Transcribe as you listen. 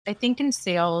I think in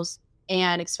sales,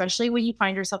 and especially when you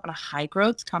find yourself in a high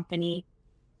growth company,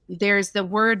 there's the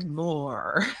word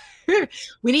more.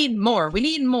 We need more. We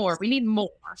need more. We need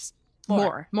more.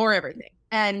 More everything.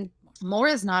 And more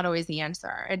is not always the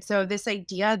answer. And so this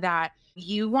idea that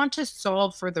you want to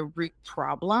solve for the root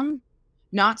problem,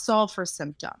 not solve for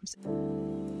symptoms.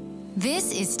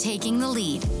 This is Taking the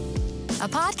Lead, a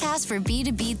podcast for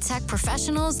B2B tech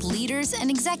professionals, leaders,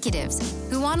 and executives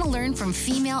who want to learn from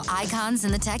female icons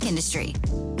in the tech industry.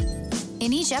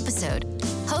 In each episode,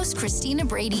 host Christina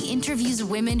Brady interviews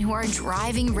women who are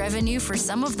driving revenue for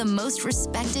some of the most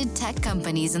respected tech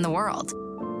companies in the world.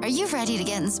 Are you ready to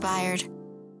get inspired?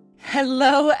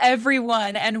 Hello,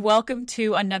 everyone, and welcome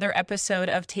to another episode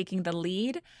of Taking the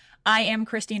Lead. I am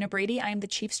Christina Brady. I am the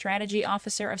Chief Strategy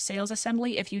Officer of Sales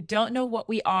Assembly. If you don't know what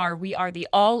we are the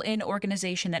all-in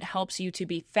organization that helps you to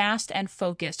be fast and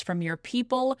focused from your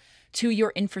people to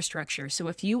your infrastructure. So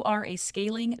if you are a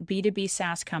scaling B2B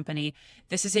SaaS company,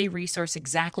 this is a resource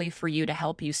exactly for you to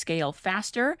help you scale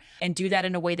faster and do that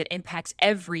in a way that impacts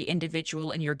every individual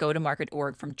in your go-to-market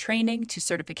org, from training to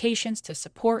certifications to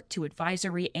support to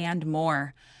advisory and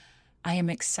more. I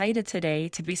am excited today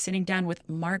to be sitting down with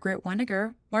Margaret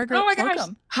Weniger. Margaret, oh my welcome.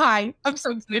 Gosh. Hi, I'm so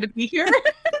excited to be here.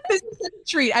 This is a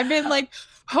treat. I've been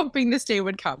hoping this day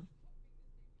would come.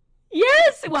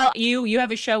 Yes. Well, you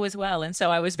have a show as well. And so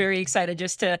I was very excited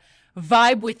just to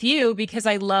vibe with you because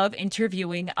I love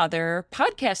interviewing other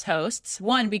podcast hosts.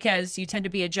 One, because you tend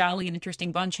to be a jolly and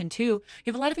interesting bunch. And two,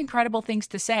 you have a lot of incredible things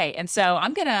to say. And so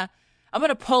I'm gonna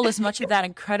pull as much of that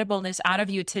incredibleness out of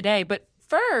you today. But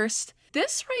first,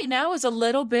 this right now is a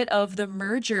little bit of the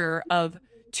merger of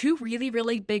two really,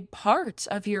 really big parts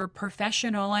of your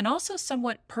professional and also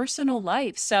somewhat personal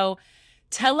life. So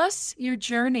tell us your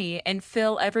journey and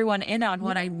fill everyone in on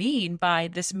what I mean by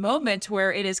this moment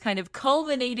where it is kind of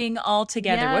culminating all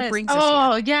together. Yes. What brings us here?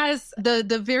 Oh, yes.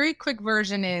 The very quick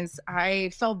version is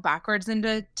I fell backwards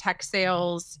into tech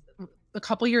sales a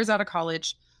couple years out of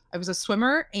college. I was a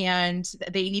swimmer and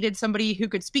they needed somebody who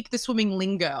could speak the swimming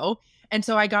lingo. And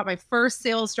so I got my first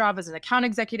sales job as an account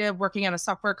executive working at a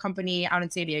software company out in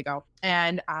San Diego.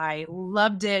 And I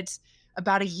loved it.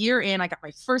 About a year in, I got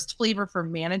my first flavor for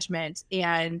management.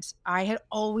 And I had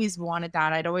always wanted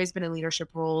that. I'd always been in leadership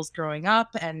roles growing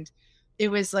up. And it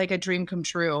was like a dream come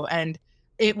true. And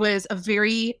it was a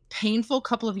very painful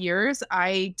couple of years.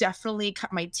 I definitely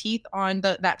cut my teeth on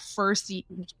that first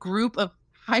group of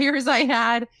hires I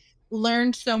had,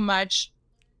 learned so much.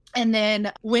 And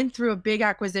then went through a big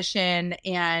acquisition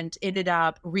and ended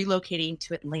up relocating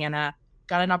to Atlanta,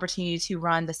 got an opportunity to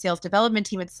run the sales development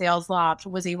team at SalesLoft,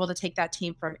 was able to take that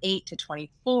team from 8 to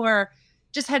 24,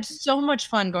 just had so much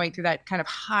fun going through that kind of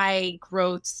high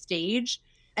growth stage,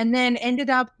 and then ended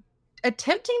up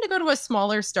attempting to go to a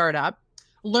smaller startup,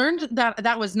 learned that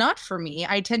that was not for me.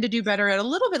 I tend to do better at a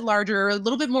little bit larger, a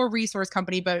little bit more resource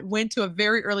company, but went to a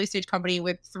very early stage company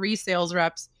with 3 sales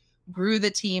reps, grew the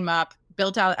team up,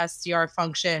 built out SDR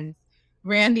function,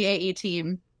 ran the AE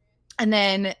team. And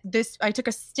then I took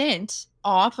a stint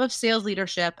off of sales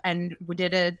leadership and we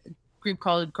did a group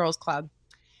called Girls Club.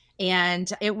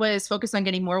 And it was focused on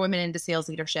getting more women into sales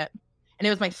leadership. And it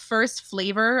was my first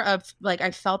flavor of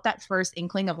I felt that first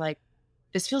inkling of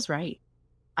this feels right.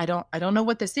 I don't know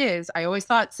what this is. I always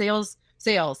thought sales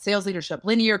leadership,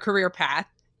 linear career path,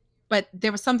 but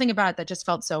there was something about it that just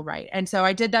felt so right. And so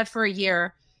I did that for a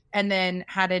year. And then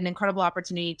had an incredible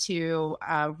opportunity to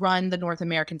run the North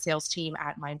American sales team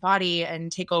at Mindbody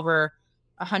and take over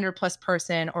 100+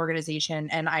 person organization.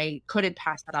 And I couldn't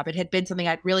pass that up. It had been something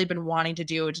I'd really been wanting to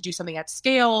do something at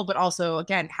scale, but also,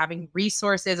 again, having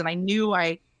resources. And I knew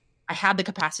I had the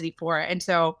capacity for it. And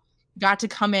so got to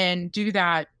come in, do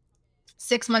that.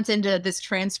 6 months into this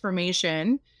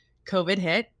transformation, COVID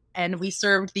hit. And we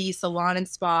served the salon and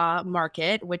spa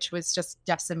market, which was just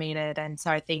decimated. And so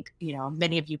I think,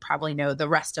 many of you probably know the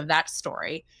rest of that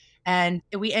story. And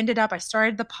I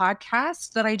started the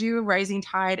podcast that I do, Rising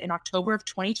Tide, in October of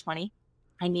 2020.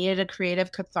 I needed a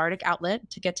creative, cathartic outlet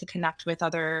to get to connect with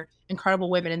other incredible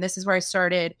women. And this is where I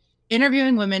started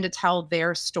interviewing women to tell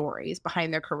their stories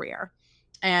behind their career.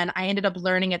 And I ended up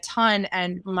learning a ton.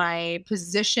 And my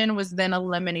position was then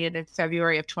eliminated in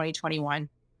February of 2021.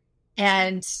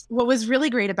 And what was really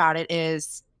great about it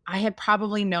is I had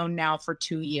probably known now for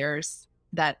 2 years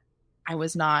that I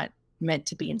was not meant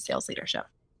to be in sales leadership.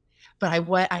 But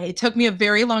it took me a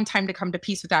very long time to come to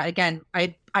peace with that. Again,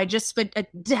 I just spent a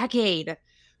decade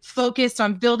focused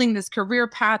on building this career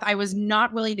path. I was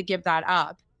not willing to give that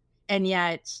up. And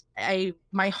yet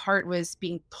my heart was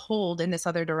being pulled in this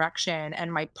other direction,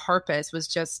 and my purpose was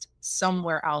just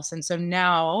somewhere else. And so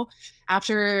now,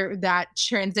 after that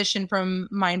transition from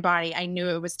mind body, I knew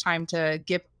it was time to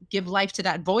give life to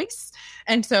that voice.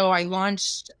 And so I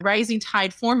launched Rising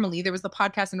Tide formally. There was the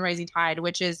podcast in Rising Tide,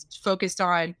 which is focused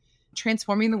on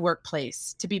transforming the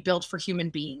workplace to be built for human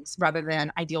beings rather than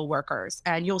ideal workers.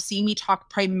 And you'll see me talk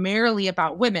primarily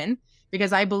about women,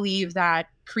 because I believe that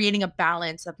creating a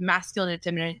balance of masculine and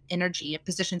feminine energy and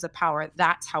positions of power,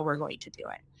 that's how we're going to do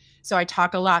it. So I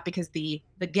talk a lot because the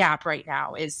gap right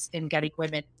now is in getting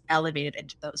women elevated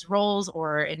into those roles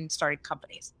or in starting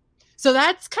companies. So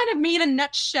that's kind of me in a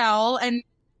nutshell. And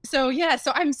so, yeah,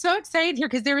 so I'm so excited here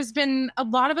because there has been a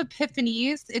lot of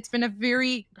epiphanies. It's been a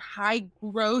very high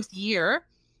growth year.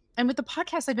 And with the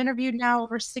podcast, I've interviewed now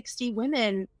over 60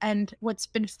 women. And what's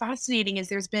been fascinating is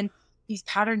there's been these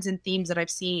patterns and themes that I've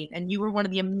seen. And you were one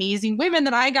of the amazing women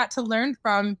that I got to learn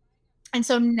from. And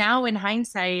so now in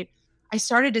hindsight, I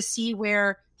started to see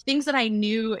where things that I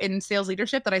knew in sales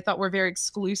leadership that I thought were very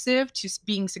exclusive to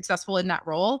being successful in that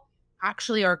role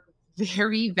actually are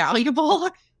very valuable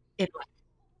in life.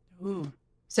 Ooh.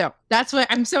 So that's what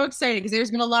I'm so excited, because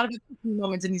there's been a lot of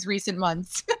moments in these recent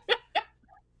months.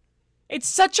 It's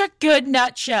such a good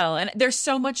nutshell, and there's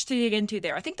so much to dig into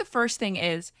there. I think the first thing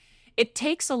is it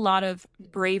takes a lot of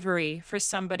bravery for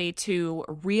somebody to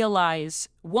realize,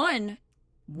 one,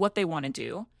 what they want to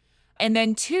do, and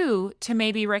then two, to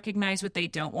maybe recognize what they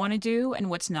don't want to do and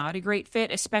what's not a great fit,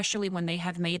 especially when they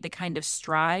have made the kind of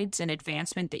strides and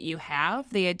advancement that you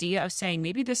have. The idea of saying,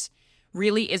 maybe this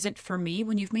really isn't for me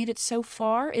when you've made it so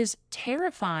far is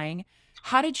terrifying.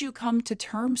 How did you come to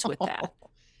terms with that?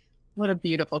 What a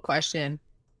beautiful question.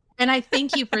 And I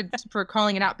thank you for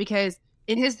calling it out, because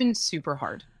it has been super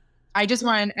hard. I just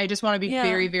want to be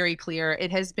very, very clear.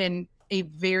 It has been a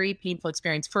very painful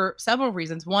experience for several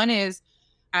reasons. One is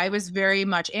I was very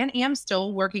much, and am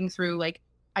still, working through like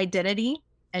identity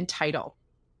and title,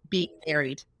 being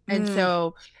married. And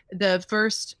so the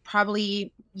first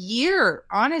probably year,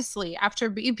 honestly, after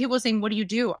people saying, what do you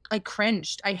do? I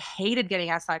cringed. I hated getting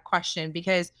asked that question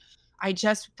because I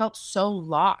just felt so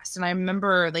lost. And I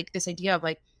remember like this idea of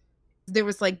like, there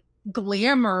was like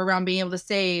glamour around being able to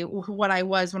say what I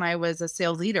was when I was a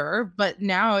sales leader. But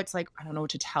now it's like, I don't know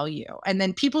what to tell you. And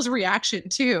then people's reaction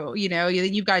too,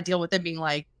 you've got to deal with it being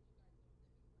like,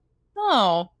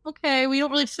 oh, okay, we don't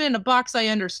really fit in a box. I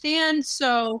understand.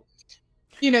 So,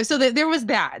 so there was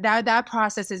that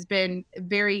process has been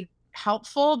very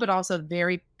helpful, but also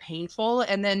very painful.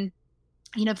 And then,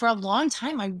 for a long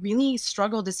time, I really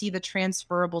struggled to see the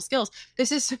transferable skills.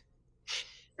 This is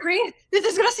great. This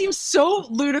is going to seem so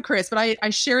ludicrous, but I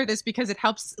share this because it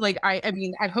helps. Like, I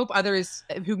hope others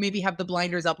who maybe have the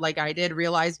blinders up like I did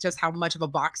realize just how much of a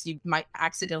box you might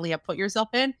accidentally have put yourself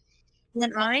in.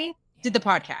 When I did the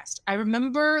podcast, I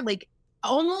remember like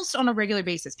almost on a regular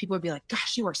basis, people would be like,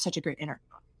 gosh, you are such a great interviewer.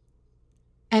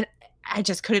 And I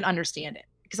just couldn't understand it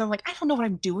because I'm like, I don't know what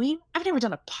I'm doing. I've never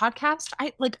done a podcast.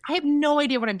 I have no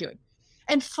idea what I'm doing.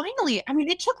 And finally,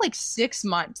 it took like 6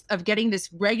 months of getting this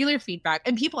regular feedback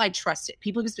and people I trusted,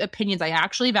 people whose opinions I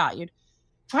actually valued.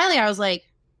 Finally, I was like,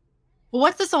 well,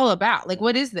 what's this all about? Like,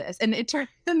 what is this? And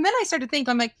then I started to think,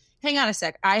 I'm like, hang on a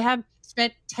sec. I have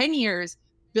spent 10 years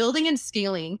building and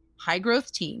scaling high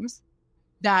growth teams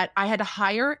that I had to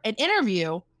hire and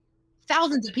interview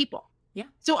thousands of people. Yeah.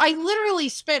 So I literally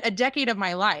spent a decade of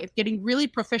my life getting really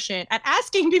proficient at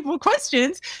asking people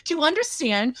questions to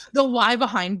understand the why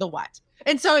behind the what.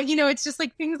 And so, it's just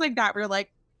like things like that. We're like,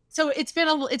 so it's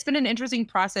been an interesting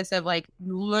process of like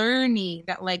learning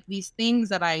that like these things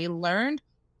that I learned,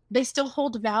 they still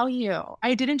hold value.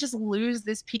 I didn't just lose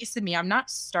this piece of me. I'm not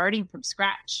starting from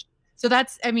scratch. So I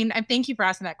thank you for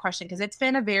asking that question, because it's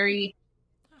been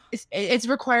it's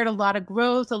required a lot of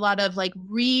growth, a lot of like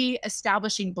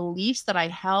re-establishing beliefs that I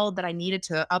held that I needed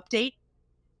to update.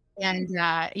 And,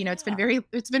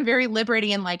 it's been very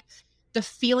liberating. And like the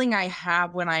feeling I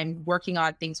have when I'm working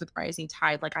on things with Rising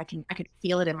Tide, like I could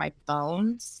feel it in my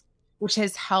bones, which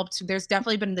has helped. There's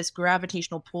definitely been this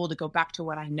gravitational pull to go back to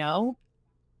what I know.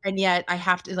 And yet I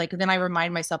have to then I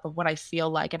remind myself of what I feel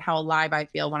like and how alive I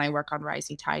feel when I work on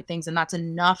Rising Tide things. And that's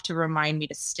enough to remind me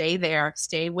to stay there,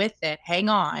 stay with it, hang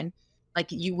on. Like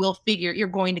you're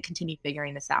going to continue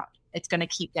figuring this out. It's going to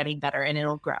keep getting better and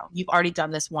it'll grow. You've already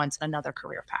done this once in another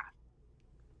career path.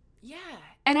 Yeah.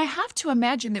 And I have to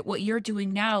imagine that what you're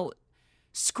doing now,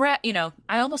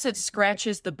 I almost said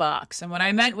scratches the box. And what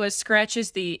I meant was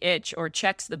scratches the itch or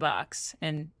checks the box.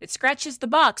 And it scratches the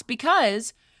box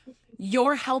because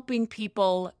you're helping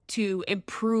people to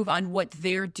improve on what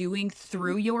they're doing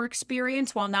through your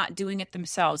experience while not doing it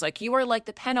themselves. Like you are like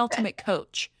the penultimate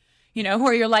coach,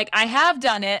 where you're like, I have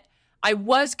done it. I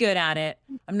was good at it.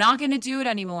 I'm not going to do it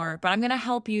anymore, but I'm going to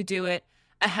help you do it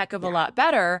a heck of a lot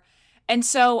better. And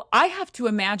so I have to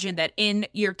imagine that in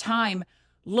your time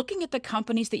looking at the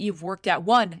companies that you've worked at,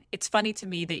 one, it's funny to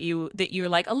me that you're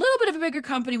like a little bit of a bigger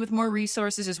company with more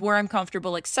resources is where I'm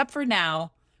comfortable, except for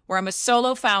now, where I'm a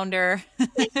solo founder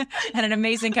and an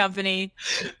amazing company.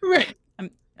 Right. I'm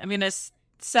going to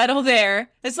settle there.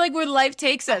 It's like where life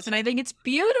takes us. And I think it's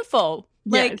beautiful.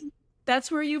 Like, Yes.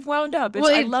 That's where you've wound up.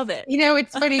 I love it.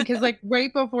 It's funny because like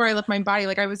right before I left my body,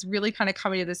 like I was really kind of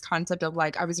coming to this concept of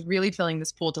like, I was really feeling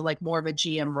this pull to like more of a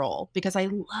GM role because I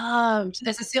loved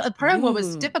as a sales. Part of what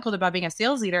was difficult about being a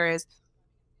sales leader is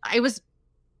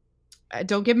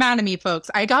don't get mad at me,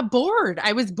 folks. I got bored.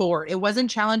 I was bored. It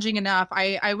wasn't challenging enough.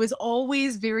 I was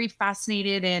always very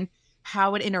fascinated in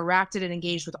how it interacted and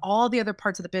engaged with all the other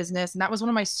parts of the business. And that was one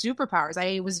of my superpowers.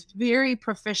 I was very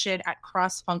proficient at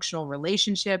cross-functional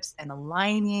relationships and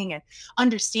aligning and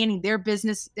understanding their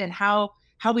business and how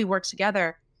we work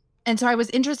together. And so I was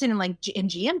interested in like in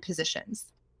GM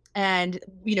positions and,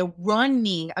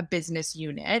 running a business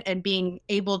unit and being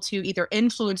able to either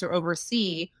influence or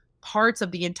oversee parts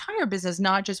of the entire business,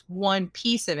 not just one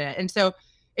piece of it. And so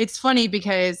it's funny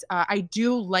because I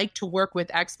do like to work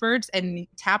with experts and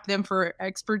tap them for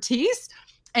expertise.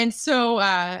 And so,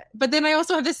 but then I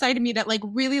also have this side of me that like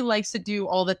really likes to do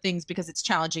all the things because it's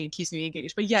challenging and keeps me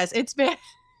engaged. But yes, it's been,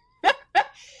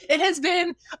 it has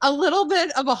been a little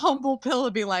bit of a humble pill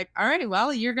to be like, all right,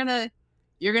 well, you're going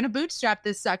to bootstrap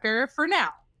this sucker for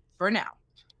now,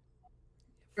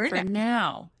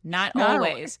 not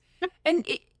always. And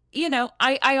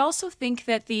I also think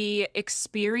that the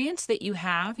experience that you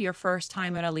have your first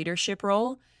time in a leadership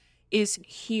role is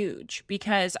huge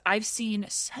because I've seen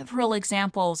several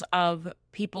examples of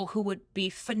people who would be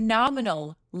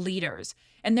phenomenal leaders.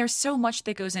 And there's so much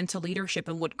that goes into leadership,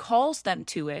 and what calls them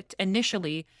to it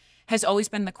initially has always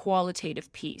been the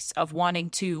qualitative piece of wanting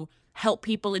to help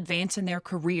people advance in their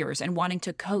careers and wanting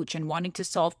to coach and wanting to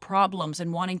solve problems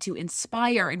and wanting to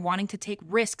inspire and wanting to take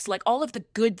risks, like all of the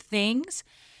good things.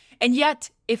 And yet,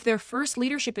 if their first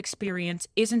leadership experience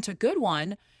isn't a good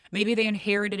one, maybe they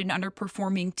inherited an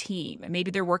underperforming team. Maybe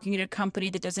they're working at a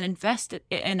company that doesn't invest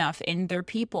enough in their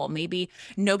people. Maybe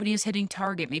nobody is hitting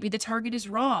target. Maybe the target is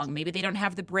wrong. Maybe they don't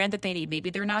have the brand that they need. Maybe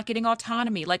they're not getting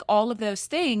autonomy. Like all of those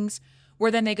things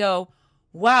where then they go,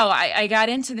 wow, I got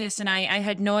into this and I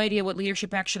had no idea what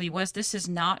leadership actually was. This is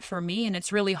not for me. And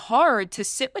it's really hard to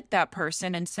sit with that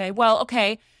person and say, well,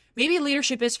 okay, maybe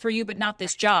leadership is for you, but not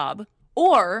this job.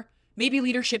 Or maybe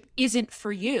leadership isn't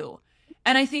for you.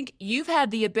 And I think you've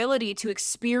had the ability to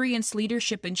experience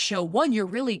leadership and show, one, you're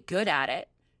really good at it,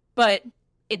 but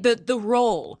the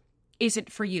role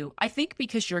isn't for you. I think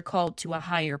because you're called to a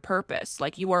higher purpose,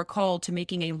 like you are called to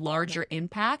making a larger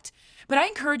impact. But I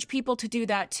encourage people to do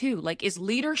that too. Like, is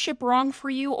leadership wrong for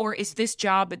you, or is this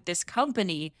job at this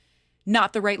company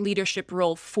not the right leadership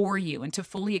role for you? And to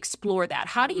fully explore that.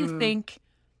 How do you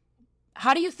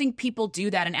think people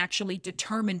do that and actually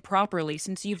determine properly,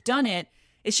 since you've done it?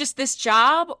 It's just this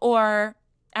job, or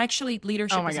actually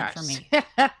leadership isn't for me?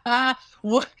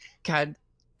 God,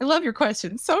 I love your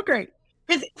question. So great.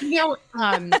 Because,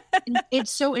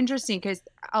 it's so interesting because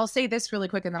I'll say this really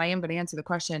quick and then I am going to answer the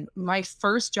question. My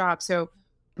first job, so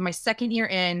my second year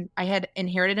in, I had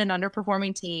inherited an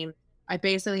underperforming team. I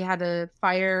basically had to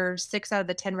fire 6 out of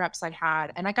the 10 reps I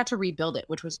had, and I got to rebuild it,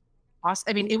 which was awesome.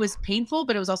 I mean, it was painful,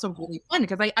 but it was also really fun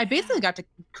because I basically got to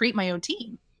create my own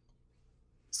team.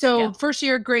 So First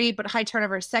year, great, but high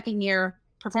turnover. Second year,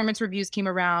 performance reviews came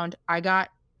around. I got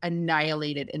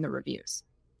annihilated in the reviews.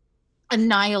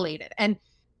 Annihilated. And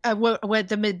what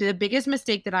the biggest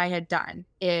mistake that I had done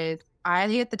is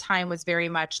I, at the time, was very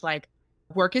much like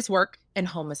work is work and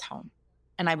home is home.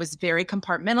 And I was very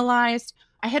compartmentalized.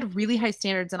 I had really high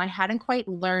standards and I hadn't quite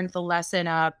learned the lesson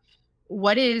of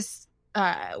what is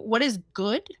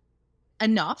good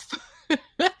enough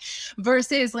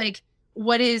versus like,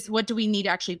 what do we need to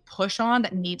actually push on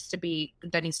that needs to be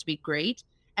great.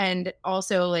 And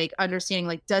also like understanding,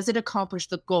 like, does it accomplish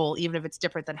the goal, even if it's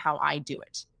different than how I do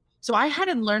it? So I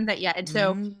hadn't learned that yet. And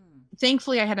so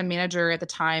thankfully I had a manager at the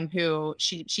time who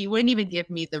she wouldn't even give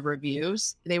me the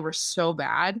reviews. They were so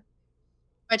bad,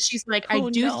 but she's like, I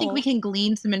think we can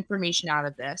glean some information out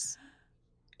of this.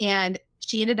 And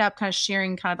she ended up kind of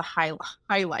sharing kind of the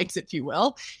highlights, if you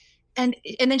will. And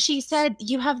then she said,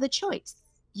 you have the choice.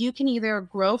 You can either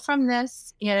grow from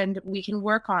this and we can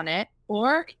work on it,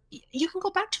 or you can go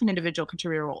back to an individual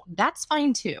contributor role. That's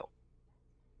fine too.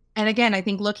 And again, I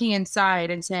think looking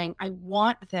inside and saying, I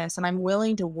want this and I'm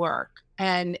willing to work.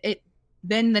 And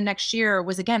then the next year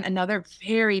was again another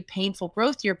very painful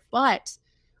growth year, but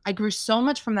I grew so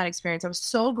much from that experience. I was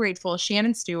so grateful.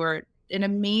 Shannon Stewart, an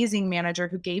amazing manager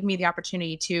who gave me the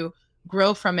opportunity to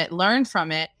grow from it, learn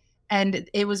from it. And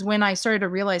it was when I started to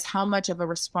realize how much of a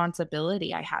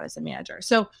responsibility I had as a manager.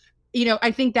 So,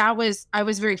 I think I was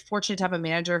very fortunate to have a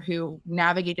manager who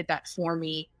navigated that for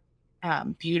me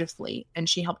beautifully. And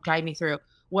she helped guide me through.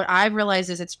 What I've realized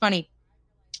is, it's funny.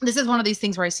 This is one of these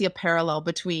things where I see a parallel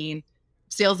between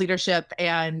sales leadership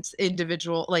and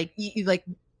individual, like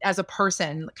as a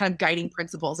person, kind of guiding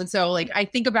principles. And so like, I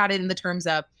think about it in the terms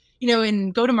of,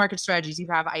 in go-to-market strategies, you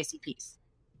have ICPs,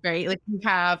 right? Like you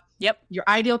have your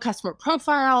ideal customer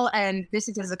profile, and this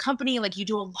is as a company, like you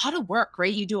do a lot of work,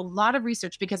 right? You do a lot of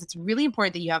research because it's really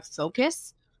important that you have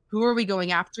focus. Who are we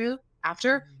going after?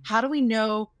 How do we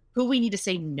know who we need to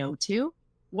say no to?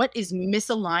 What is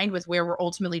misaligned with where we're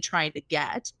ultimately trying to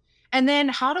get? And then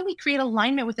how do we create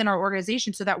alignment within our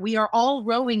organization so that we are all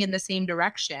rowing in the same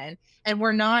direction and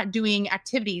we're not doing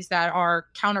activities that are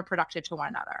counterproductive to one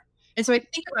another? And so I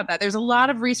think about that. There's a lot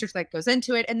of research that goes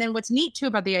into it. And then what's neat too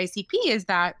about the ICP is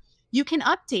that you can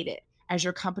update it as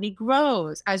your company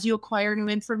grows, as you acquire new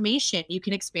information. You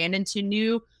can expand into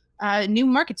new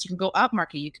markets. You can go up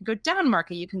market, you can go down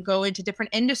market, you can go into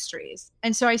different industries.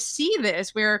 And so I see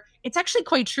this where it's actually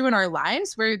quite true in our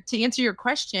lives, where, to answer your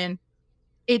question,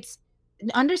 it's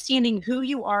understanding who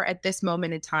you are at this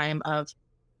moment in time of,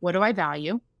 what do I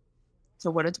value?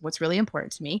 So what's really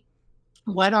important to me?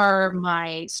 What are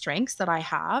my strengths that I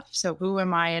have? So who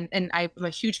am I? And I'm a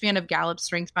huge fan of Gallup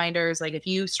Strength Finders. Like if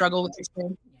you struggle with your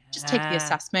strength, just take the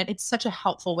assessment. It's such a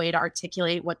helpful way to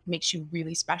articulate what makes you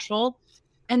really special.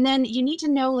 And then you need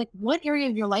to know like what area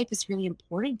of your life is really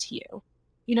important to you,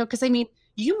 because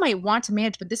you might want to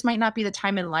manage, but this might not be the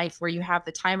time in life where you have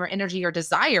the time or energy or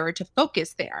desire to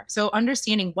focus there. So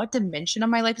understanding what dimension of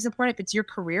my life is important. If it's your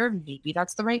career, maybe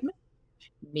that's the right move.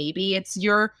 Maybe it's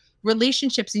your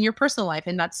relationships in your personal life.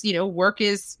 And that's, work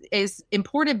is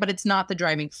important, but it's not the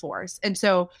driving force. And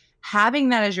so having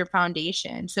that as your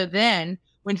foundation. So then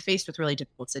when faced with really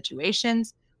difficult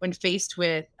situations, when faced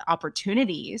with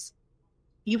opportunities,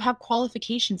 you have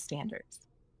qualification standards.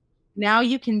 Now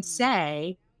you can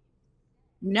say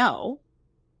no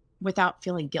without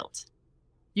feeling guilt.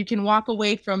 You can walk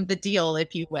away from the deal,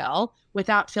 if you will,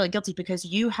 without feeling guilty because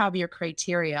you have your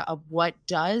criteria of what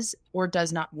does or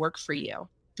does not work for you.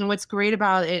 And what's great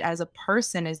about it as a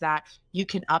person is that you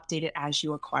can update it as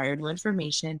you acquire new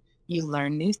information, you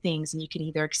learn new things, and you can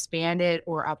either expand it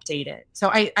or update it.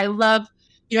 So I love,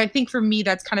 I think for me,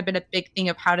 that's kind of been a big thing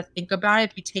of how to think about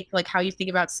it. If you take like how you think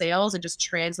about sales and just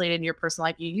translate it into your personal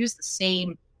life, you use the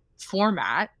same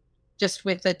format, just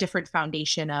with a different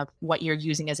foundation of what you're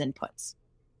using as inputs.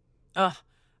 Oh,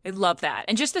 I love that.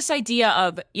 And just this idea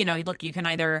of, look, you can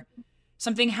either,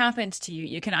 something happens to you,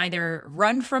 you can either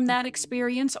run from that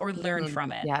experience or learn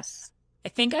from it. Yes. I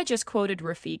think I just quoted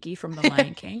Rafiki from The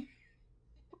Lion King.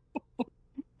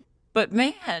 But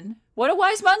man, what a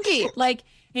wise monkey.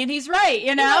 And he's right,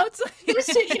 It's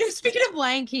like... Speaking of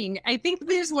Lion King, I think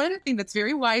there's one other thing that's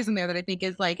very wise in there that I think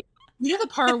is like, the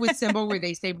part with Simba where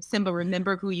they say, Simba,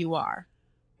 remember who you are.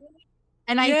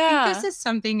 And I think this is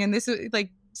something, and this is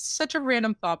like such a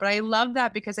random thought, but I love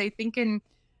that because I think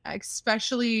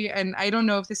especially, and I don't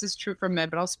know if this is true for men,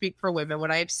 but I'll speak for women.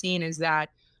 What I've seen is that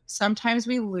sometimes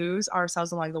we lose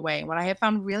ourselves along the way. And what I have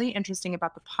found really interesting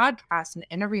about the podcast and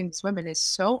interviewing these women is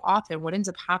so often what ends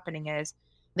up happening is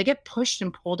they get pushed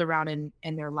and pulled around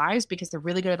in their lives because they're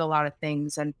really good at a lot of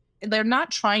things. And they're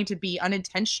not trying to be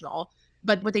unintentional,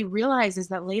 but what they realize is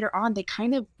that later on, they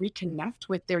kind of reconnect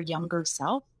with their younger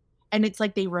self. And it's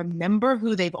like they remember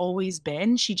who they've always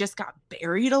been. She just got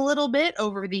buried a little bit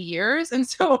over the years. And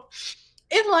so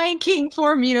in Lion King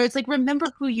form, it's like, remember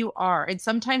who you are. And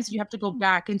sometimes you have to go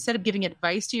back. Instead of giving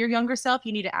advice to your younger self,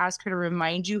 you need to ask her to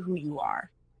remind you who you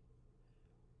are.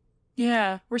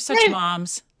 Yeah, we're such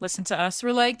moms. Listen to us.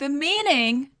 We're like, the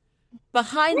meaning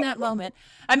behind that moment.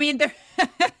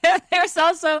 There's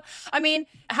also, how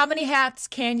many hats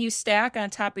can you stack on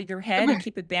top of your head and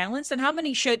keep it balanced? And how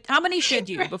many should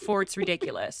you before it's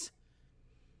ridiculous?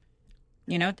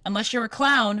 Unless you're a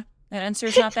clown, the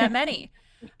answer's not that many.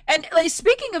 And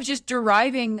speaking of just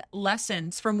deriving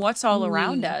lessons from what's all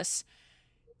around us,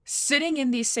 sitting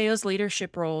in these sales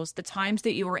leadership roles, the times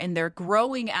that you were in there,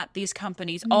 growing at these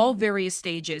companies, all various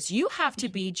stages, you have to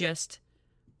be just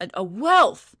a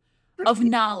wealth of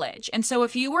knowledge. And so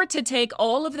if you were to take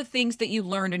all of the things that you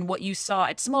learned and what you saw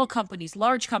at small companies,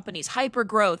 large companies, hyper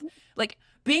growth,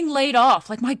 being laid off,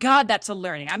 like, my God, that's a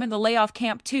learning. I'm in the layoff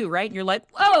camp too, right? And you're like,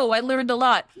 whoa, I learned a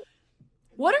lot.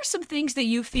 What are some things that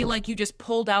you feel like you just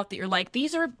pulled out that you're like,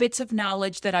 these are bits of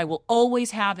knowledge that I will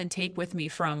always have and take with me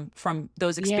from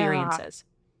those experiences?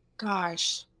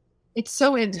 Gosh, it's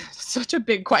such a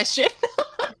big question.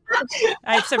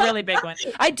 It's a really big one.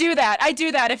 I do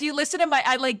that. If you listen to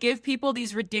I like give people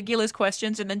these ridiculous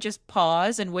questions and then just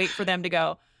pause and wait for them to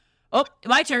go, oh,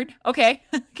 my turn. Okay.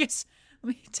 Guess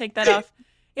let me take that off.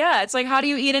 Yeah. It's like, how do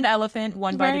you eat an elephant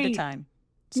one bite at a time?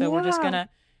 So we're just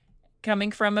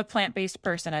coming from a plant-based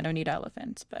person, I don't eat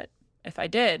elephants, but if I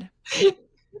did.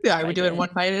 Yeah, I would do it one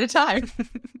bite at a time.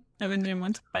 I've been doing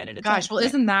one bite at a time. Gosh, well,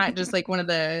 isn't that just like one of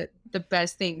the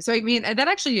best things? So, I mean, that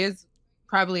actually is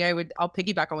probably, I'll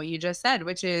piggyback on what you just said,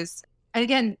 which is,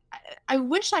 again, I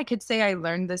wish I could say I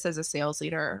learned this as a sales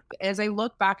leader. As I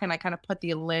look back and I kind of put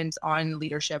the lens on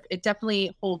leadership, it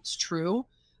definitely holds true,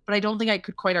 but I don't think I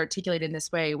could quite articulate it in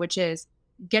this way, which is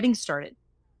getting started.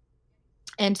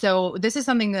 And so this is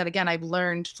something that, again, I've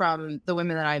learned from the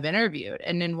women that I've interviewed,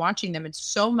 and in watching them, it's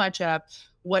so much of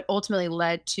what ultimately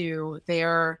led to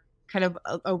their kind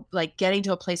of like getting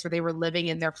to a place where they were living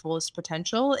in their fullest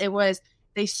potential. It was,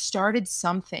 they started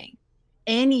something,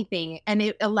 anything, and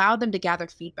it allowed them to gather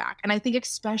feedback. And I think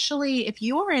especially if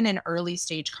you are in an early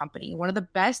stage company, one of the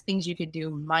best things you could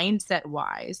do mindset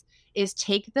wise is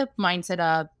take the mindset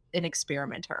of an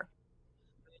experimenter.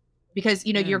 Because,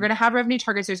 you're going to have revenue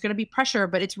targets, there's going to be pressure,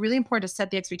 but it's really important to set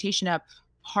the expectation up.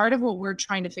 Part of what we're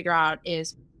trying to figure out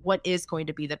is what is going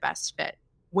to be the best fit.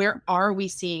 Where are we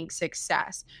seeing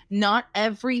success? Not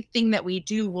everything that we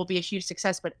do will be a huge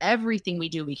success, but everything we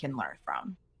do, we can learn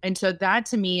from. And so that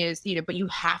to me is, but you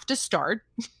have to start.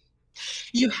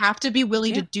 You have to be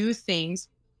willing to do things.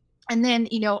 And then,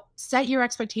 set your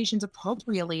expectations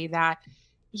appropriately that,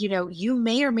 you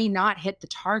may or may not hit the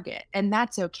target, and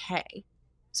that's okay.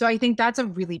 So I think that's a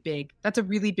really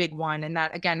big one. And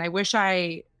that, again, I wish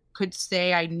I could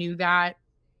say I knew that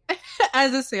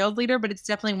as a sales leader, but it's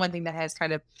definitely one thing that has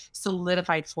kind of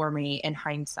solidified for me in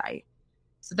hindsight.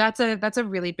 So that's a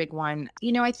really big one.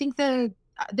 I think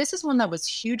this is one that was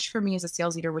huge for me as a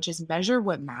sales leader, which is measure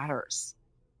what matters.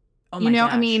 Oh my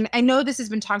gosh. I mean, I know this has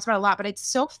been talked about a lot, but it's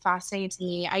so fascinating to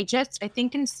me. I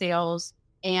think in sales,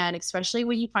 and especially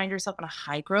when you find yourself in a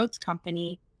high growth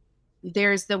company,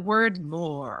 there's the word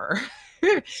more.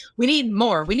 We need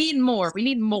more. We need more. We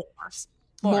need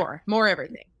more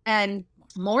everything. And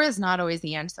more is not always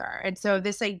the answer. And so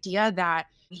this idea that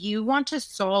you want to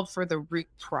solve for the root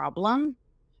problem,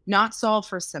 not solve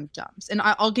for symptoms. And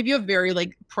I'll give you a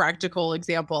very practical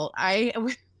example. I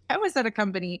was at a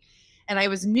company and I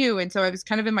was new. And so I was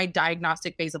kind of in my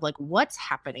diagnostic phase of what's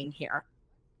happening here?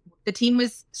 The team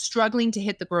was struggling to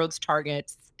hit the growth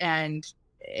targets, and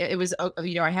it was,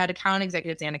 I had account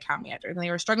executives and account managers, and they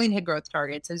were struggling to hit growth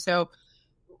targets. And so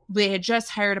they had just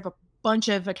hired up a bunch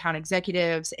of account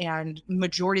executives, and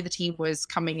majority of the team was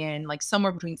coming in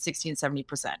somewhere between 60 and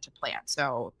 70% to plan.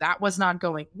 So that was not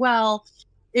going well.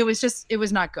 It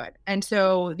was not good. And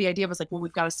so the idea was well,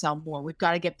 we've got to sell more. We've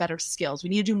got to get better skills. We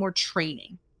need to do more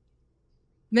training.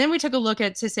 And then we took a look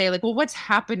to say well, what's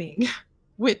happening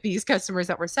with these customers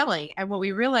that we're selling? And what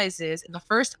we realized is in the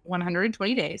first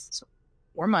 120 days, so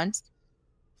 4 months,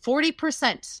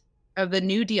 40% of the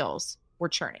new deals were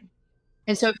churning.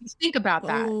 And so if you think about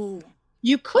that,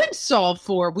 you could solve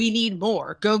for, we need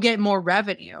more, go get more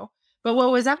revenue. But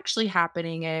what was actually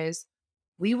happening is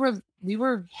we were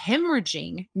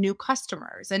hemorrhaging new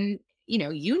customers. And,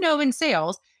 in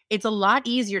sales, it's a lot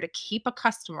easier to keep a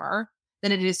customer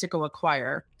than it is to go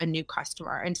acquire a new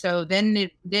customer. And so then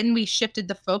we shifted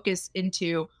the focus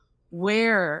into,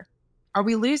 where are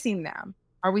we losing them?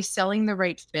 Are we selling the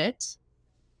right fit?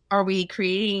 Are we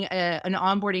creating an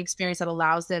onboarding experience that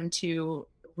allows them to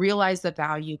realize the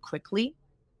value quickly?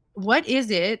 What is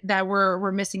it that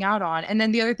we're missing out on? And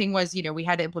then the other thing was, we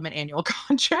had to implement annual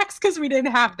contracts because we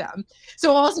didn't have them.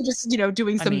 So also just,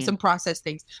 doing some process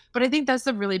things. But I think that's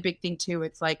a really big thing too.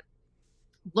 It's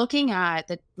looking at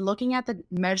the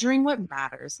measuring what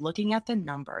matters, looking at the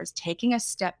numbers, taking a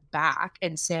step back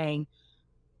and saying,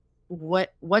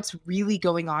 what's really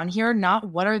going on here, not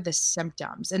what are the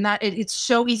symptoms. And that it's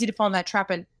so easy to fall in that trap.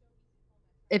 And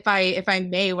if I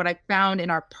may, what I found in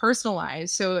our personal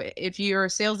lives, so if you're a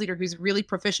sales leader who's really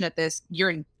proficient at this, you're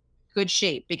in good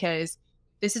shape, because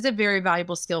this is a very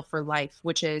valuable skill for life,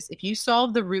 which is if you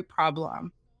solve the root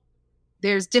problem,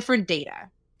 there's different data.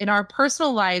 In our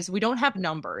personal lives, we don't have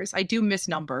numbers. I do miss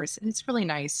numbers, and it's really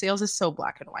nice. Sales is so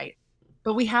black and white,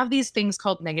 but we have these things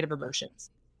called negative emotions.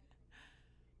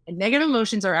 And negative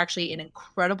emotions are actually an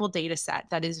incredible data set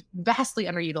that is vastly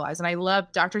underutilized. And I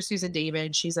love Dr. Susan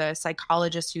David. She's a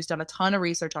psychologist who's done a ton of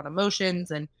research on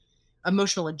emotions and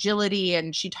emotional agility.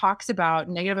 And she talks about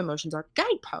negative emotions are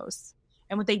guideposts.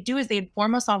 And what they do is they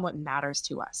inform us on what matters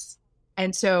to us.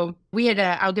 And so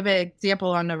I'll give an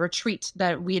example on a retreat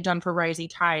that we had done for Rising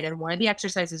Tide. And one of the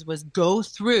exercises was go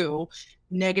through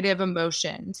negative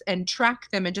emotions and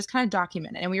track them and just kind of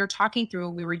document it. And we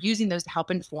were using those to help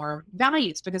inform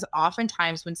values, because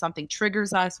oftentimes when something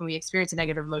triggers us, when we experience a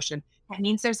negative emotion, that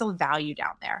means there's a value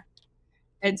down there.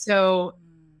 And so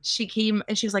she came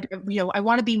and she was like, I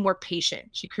want to be more patient.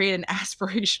 She created an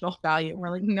aspirational value.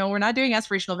 We're like, no, we're not doing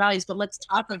aspirational values, but let's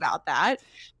talk about that.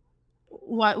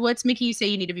 What's making you say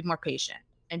you need to be more patient?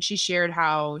 And she shared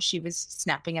how she was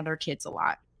snapping at her kids a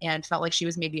lot and felt like she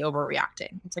was maybe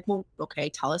overreacting. It's like, well, okay,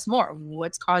 tell us more.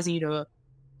 What's causing you to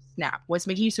snap? What's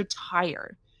making you so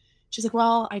tired? She's like,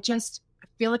 well, I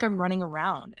feel like I'm running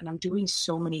around and I'm doing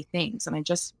so many things. And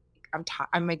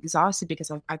I'm exhausted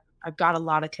because I've got a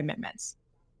lot of commitments.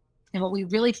 And what we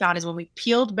really found is when we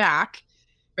peeled back,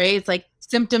 right? It's like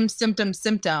symptom, symptom,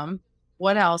 symptom.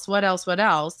 What else? What else? What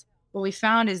else? What we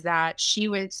found is that she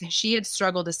had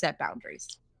struggled to set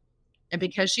boundaries. And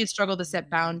because she had struggled to set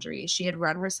boundaries, she had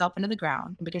run herself into the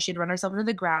ground. And because she had run herself into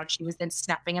the ground, she was then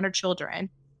snapping at her children.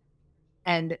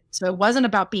 And so it wasn't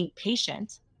about being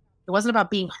patient. It wasn't about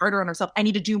being harder on herself. I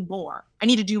need to do more. I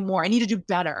need to do more. I need to do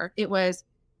better. It was,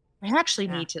 I actually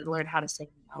need to learn how to say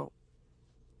no.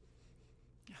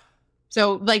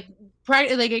 So like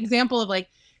example of like,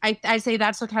 I say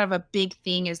that's a kind of a big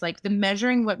thing is like the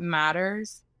measuring what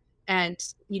matters and,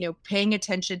 paying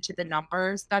attention to the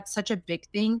numbers. That's such a big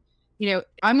thing.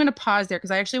 I'm going to pause there because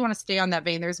I actually want to stay on that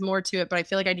vein. There's more to it, but I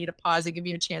feel like I need to pause and give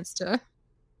you a chance to.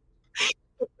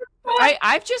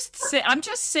 I'm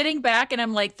just sitting back and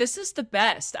I'm like, this is the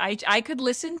best. I could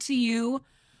listen to you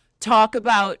talk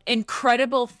about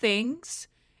incredible things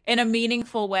in a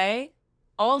meaningful way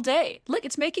all day. Look,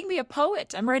 it's making me a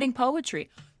poet. I'm writing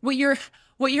poetry. What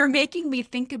you're making me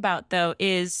think about though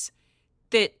is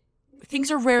that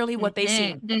things are rarely what they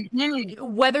seem.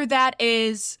 Whether that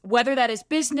is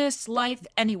business, life,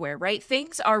 anywhere, right?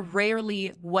 Things are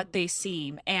rarely what they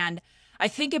seem. And I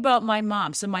think about my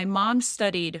mom. So my mom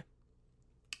studied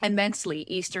immensely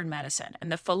Eastern medicine.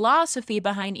 And the philosophy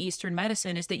behind Eastern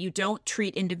medicine is that you don't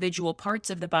treat individual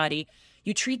parts of the body,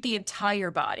 you treat the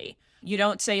entire body. You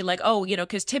don't say like, oh,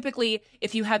 because typically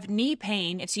if you have knee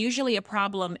pain, it's usually a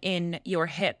problem in your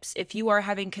hips. If you are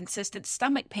having consistent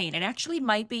stomach pain, it actually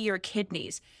might be your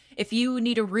kidneys. If you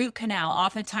need a root canal,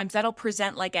 oftentimes that'll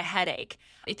present like a headache.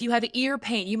 If you have ear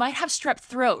pain, you might have strep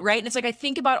throat, right? And it's like, I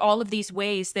think about all of these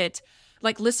ways that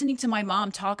like listening to my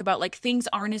mom talk about like things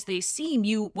aren't as they seem.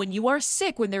 When you are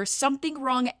sick, when there's something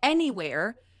wrong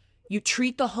anywhere, you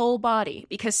treat the whole body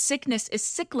because sickness is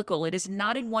cyclical. It is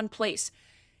not in one place.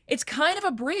 It's kind of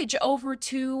a bridge over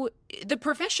to the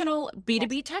professional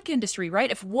B2B tech industry, right?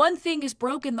 If one thing is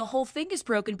broken, the whole thing is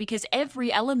broken because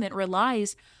every element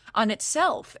relies on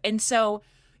itself. And so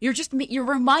you're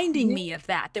reminding me of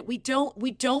that we don't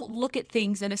look at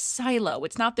things in a silo.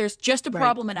 It's not there's just a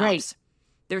problem in ops.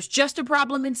 There's just a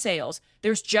problem in sales.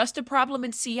 There's just a problem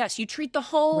in CS. You treat the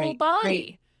whole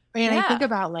body. Right. And I think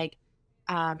about like,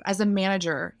 as a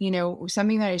manager,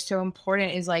 something that is so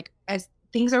important is like, as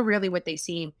things are really what they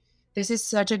seem. This is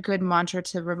such a good mantra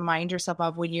to remind yourself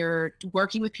of when you're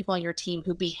working with people on your team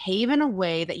who behave in a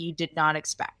way that you did not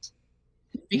expect.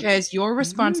 Because your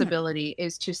responsibility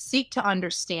is to seek to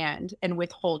understand and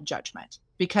withhold judgment.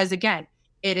 Because again,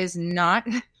 it is not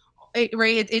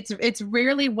right. It's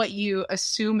rarely what you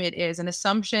assume it is. And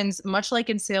assumptions, much like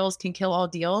in sales, can kill all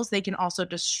deals. They can also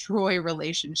destroy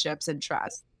relationships and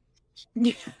trust.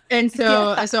 And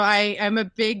so I'm a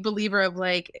big believer of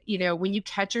like, when you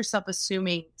catch yourself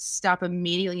assuming, stop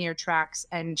immediately in your tracks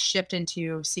and shift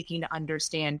into seeking to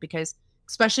understand, because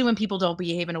especially when people don't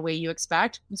behave in a way you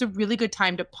expect, it's a really good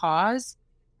time to pause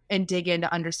and dig in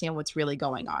to understand what's really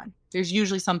going on. There's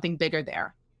usually something bigger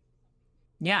there.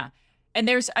 Yeah. And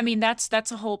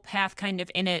that's a whole path kind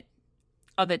of in it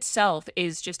of itself,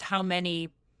 is just how many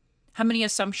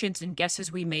assumptions and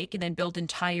guesses we make and then build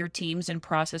entire teams and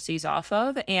processes off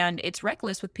of. And it's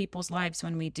reckless with people's lives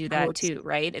when we do that too,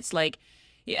 right? It's like,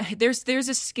 there's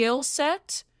a skill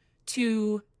set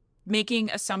to making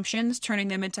assumptions, turning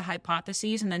them into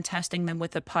hypotheses, and then testing them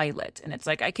with a pilot. And it's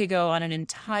like, I could go on an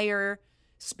entire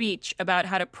speech about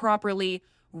how to properly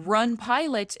run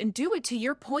pilots and do it to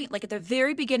your point. Like at the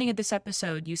very beginning of this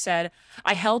episode, you said,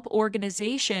 I help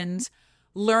organizations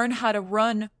learn how to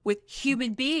run with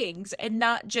human beings and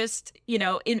not just,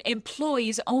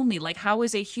 employees only. Like, how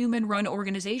is a human run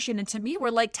organization? And to me, we're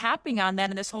like tapping on that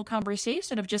in this whole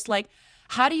conversation of just like,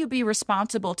 how do you be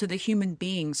responsible to the human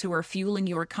beings who are fueling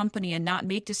your company and not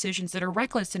make decisions that are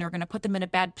reckless and are going to put them in a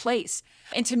bad place?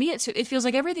 And to me, it feels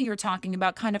like everything you're talking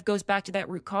about kind of goes back to that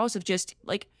root cause of just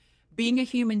like being a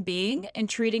human being and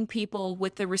treating people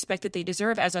with the respect that they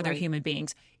deserve as other human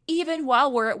beings, even while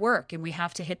we're at work and we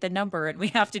have to hit the number and we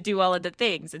have to do all of the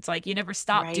things. It's like, you never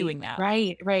stop doing that.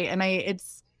 Right. And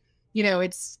it's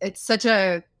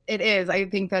I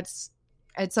think it's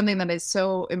something that is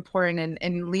so important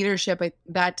in leadership.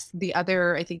 That's the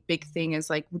other, I think, big thing is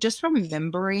like just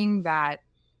remembering that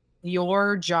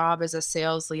your job as a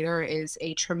sales leader is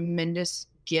a tremendous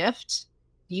gift.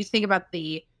 You think about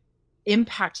the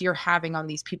impact you're having on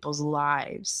these people's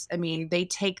lives. I mean, they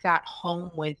take that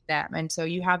home with them. And so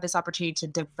you have this opportunity to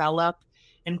develop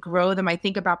and grow them. I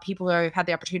think about people who have had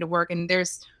the opportunity to work, and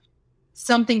there's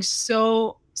something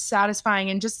so satisfying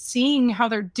in just seeing how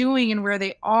they're doing and where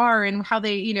they are and how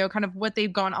they, kind of what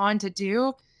they've gone on to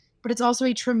do. But it's also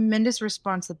a tremendous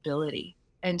responsibility.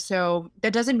 And so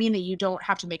that doesn't mean that you don't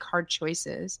have to make hard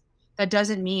choices. That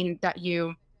doesn't mean that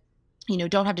you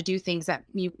don't have to do things that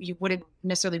you wouldn't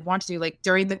necessarily want to do. Like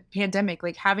during the pandemic,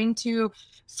 like having to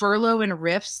furlough and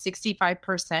RIF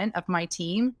 65% of my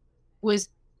team was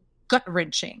gut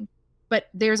wrenching, but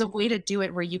there's a way to do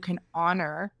it where you can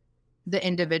honor the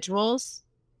individuals,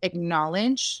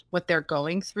 acknowledge what they're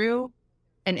going through,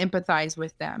 and empathize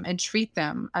with them and treat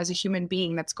them as a human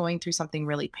being that's going through something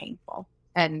really painful.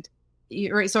 And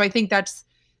so I think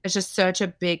it's just such a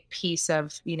big piece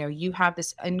of, you have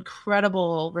this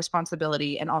incredible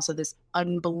responsibility and also this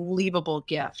unbelievable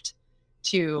gift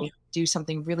to do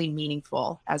something really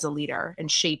meaningful as a leader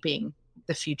and shaping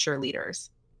the future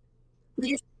leaders.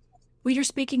 Well, you're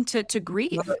speaking to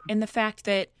grief and the fact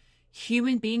that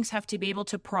human beings have to be able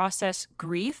to process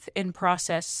grief and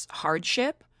process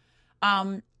hardship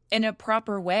in a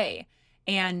proper way.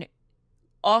 And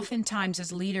oftentimes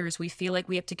as leaders, we feel like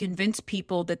we have to convince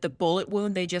people that the bullet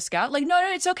wound they just got, like, no,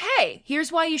 it's okay.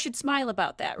 Here's why you should smile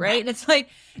about that, right? And it's like,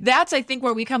 that's, I think,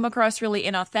 where we come across really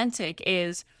inauthentic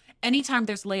is anytime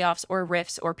there's layoffs or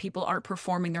RIFs or people aren't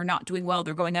performing, they're not doing well,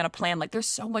 they're going out of plan. Like there's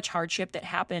so much hardship that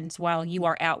happens while you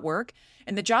are at work.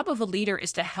 And the job of a leader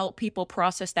is to help people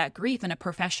process that grief in a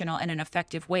professional and an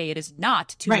effective way. It is not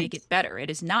to make it better. It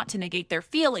is not to negate their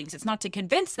feelings. It's not to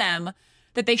convince them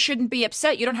that they shouldn't be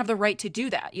upset. You don't have the right to do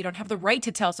that. You don't have the right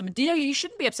to tell someone, you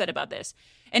shouldn't be upset about this.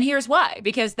 And here's why,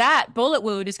 because that bullet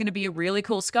wound is going to be a really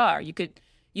cool scar. You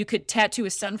could tattoo a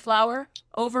sunflower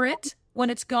over it when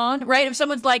it's gone, right? If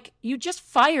someone's like, you just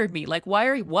fired me, like, why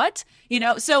are you, what?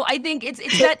 So I think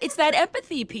it's that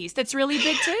empathy piece that's really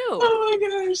big too. Oh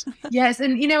my gosh. Yes.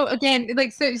 And again,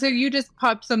 like, so you just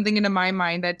popped something into my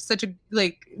mind that's such a,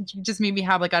 like, just made me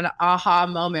have like an aha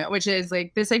moment, which is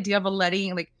like this idea of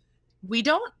we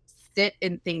don't sit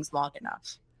in things long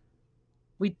enough.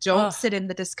 We don't sit in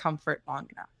the discomfort long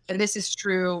enough. And this is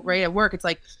true, right? At work, it's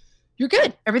like, you're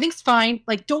good. Everything's fine.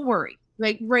 Like, don't worry.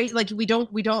 Like, right. Like we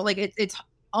don't like it's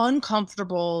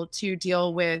uncomfortable to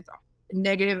deal with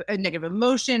negative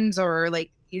emotions or like,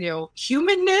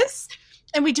 humanness.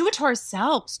 And we do it to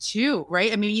ourselves too,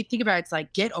 right? I mean, you think about it, it's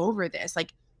like, get over this,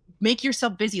 like make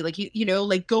yourself busy. Like,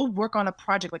 like go work on a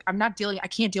project. Like I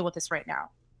can't deal with this right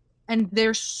now. And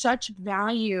there's such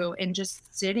value in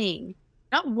just sitting,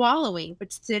 not wallowing,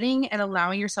 but sitting and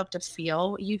allowing yourself to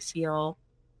feel what you feel,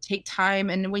 take time.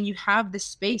 And when you have the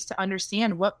space to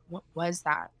understand what was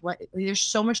that, there's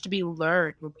so much to be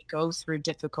learned when we go through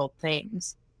difficult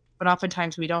things, but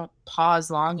oftentimes we don't pause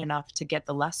long enough to get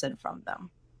the lesson from them.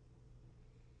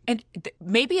 And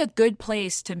maybe a good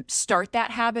place to start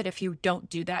that habit, if you don't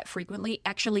do that frequently,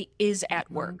 actually is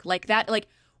at work. Like that, like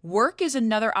work is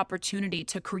another opportunity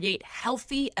to create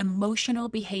healthy emotional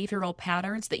behavioral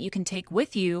patterns that you can take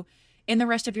with you in the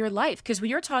rest of your life. Because when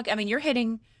you're talking, I mean, you're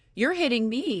hitting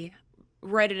me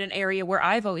right at an area where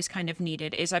I've always kind of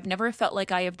needed is I've never felt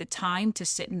like I have the time to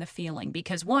sit in the feeling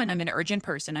because one, I'm an urgent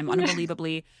person. I'm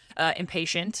unbelievably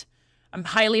impatient. I'm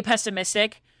highly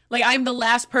pessimistic. Like I'm the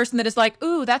last person that is like,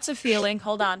 ooh, that's a feeling.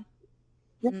 Hold on.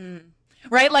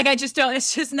 Right? Like I just don't,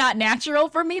 it's just not natural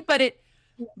for me, but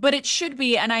it should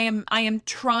be. And I am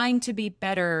trying to be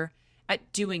better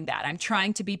at doing that. I'm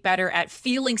trying to be better at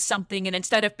feeling something. And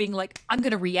instead of being like, I'm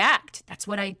going to react, that's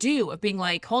what I do, of being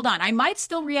like, hold on, I might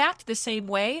still react the same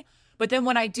way. But then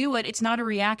when I do it, it's not a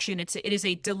reaction. It is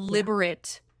a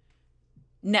deliberate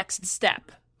next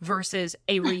step versus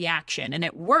a reaction. And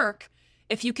at work,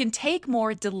 if you can take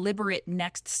more deliberate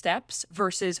next steps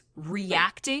versus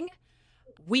reacting,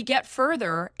 we get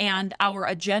further and our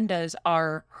agendas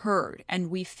are heard and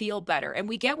we feel better and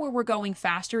we get where we're going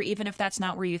faster, even if that's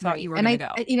not where you thought you were going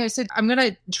to go. So I'm going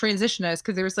to transition us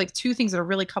because there's like two things that are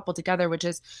really coupled together, which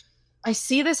is I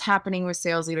see this happening with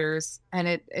sales leaders. And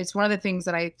it's one of the things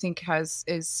that I think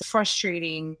is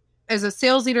frustrating. As a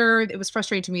sales leader, it was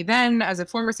frustrating to me then. As a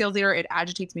former sales leader, it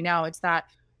agitates me now. It's that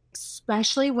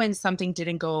especially when something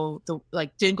didn't go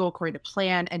according to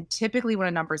plan. And typically when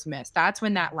a number's missed, that's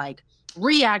when that like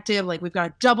reactive, like we've got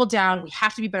to double down, we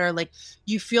have to be better. Like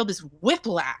you feel this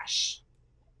whiplash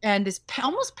and this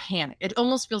almost panic. It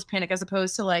almost feels panic as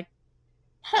opposed to like,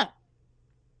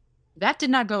 that did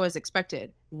not go as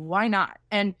expected. Why not?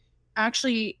 And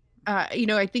actually,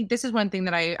 I think this is one thing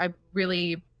that I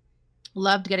really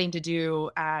loved getting to do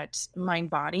at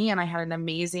Mindbody. And I had an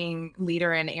amazing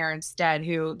leader in Aaron Stead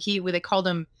who they called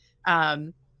him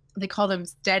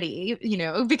Steady,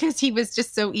 because he was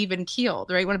just so even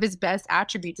keeled, right? One of his best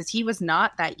attributes is he was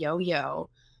not that yo-yo,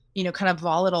 kind of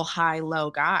volatile, high, low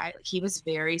guy. He was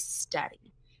very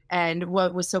steady. And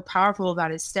what was so powerful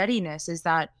about his steadiness is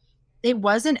that it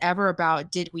wasn't ever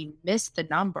about, did we miss the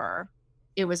number?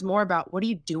 It was more about, what are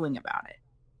you doing about it?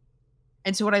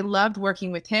 And so what I loved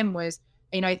working with him was,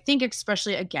 I think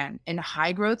especially, again, in a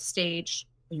high growth stage,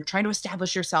 when you're trying to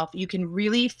establish yourself, you can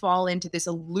really fall into this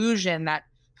illusion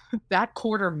that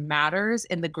quarter matters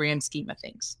in the grand scheme of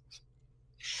things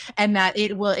and that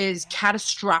is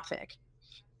catastrophic.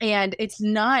 And it's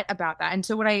not about that. And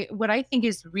so what I think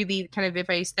is really kind of, if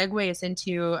I segue us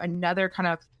into another kind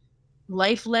of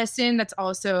life lesson that's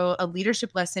also a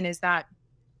leadership lesson, is that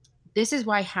this is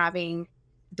why having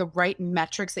the right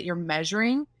metrics that you're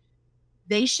measuring,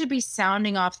 they should be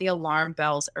sounding off the alarm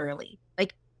bells early.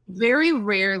 Like very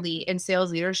rarely in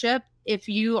sales leadership, if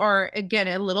you are, again,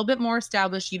 a little bit more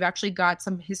established, you've actually got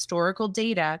some historical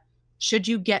data, should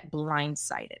you get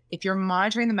blindsided. If you're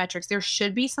monitoring the metrics, there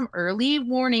should be some early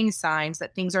warning signs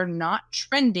that things are not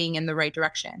trending in the right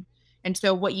direction. And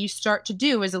so what you start to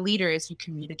do as a leader is you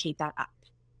communicate that up.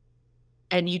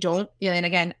 And you don't, and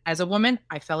again, as a woman,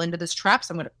 I fell into this trap.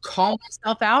 So I'm going to call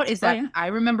myself out I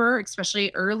remember,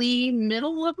 especially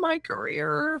middle of my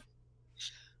career,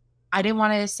 I didn't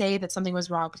want to say that something was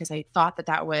wrong because I thought that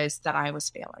I was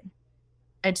failing.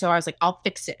 And so I was like, I'll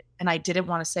fix it. And I didn't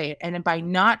want to say it. And then by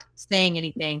not saying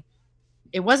anything,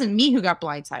 it wasn't me who got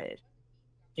blindsided.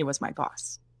 It was my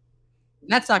boss. And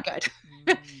that's not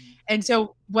good. And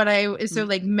so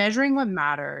like measuring what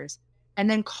matters and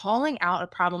then calling out a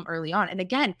problem early on. And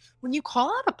again, when you call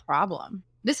out a problem,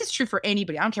 this is true for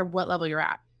anybody. I don't care what level you're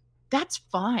at. That's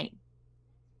fine.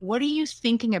 What are you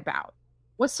thinking about?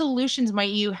 What solutions might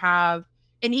you have?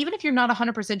 And even if you're not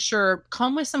 100% sure,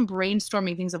 come with some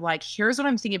brainstorming things of like, here's what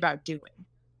I'm thinking about doing.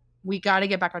 We got to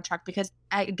get back on track, because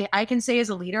I can say as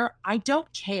a leader, I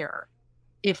don't care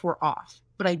if we're off,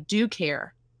 but I do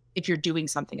care if you're doing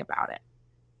something about it.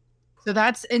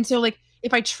 So like,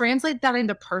 if I translate that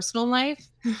into personal life,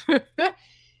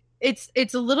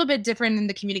 it's a little bit different in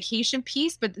the communication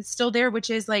piece, but it's still there,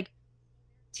 which is like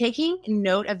taking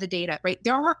note of the data, right?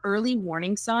 There are early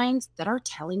warning signs that are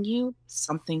telling you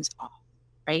something's off,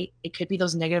 right? It could be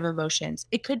those negative emotions.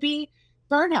 It could be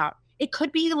burnout. It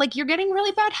could be like you're getting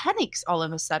really bad headaches all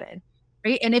of a sudden,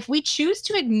 right? And if we choose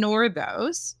to ignore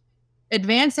those,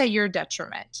 advance at your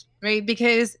detriment, right?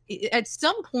 Because at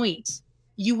some point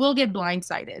you will get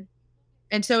blindsided.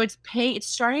 And so it's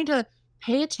starting to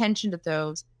pay attention to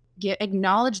those,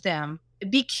 acknowledge them,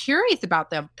 be curious about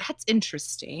them. That's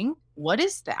interesting. What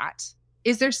is that?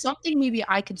 Is there something maybe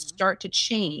I could start to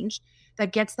change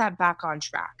that gets that back on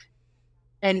track?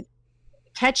 And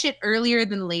catch it earlier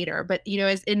than later. But,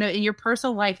 as in your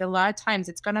personal life, a lot of times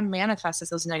it's going to manifest as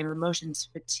those negative emotions,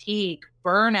 fatigue,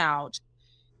 burnout,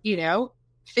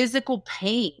 physical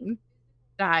pain,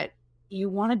 that you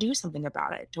want to do something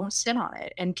about it. Don't sit on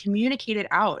it and communicate it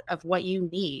out of what you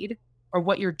need or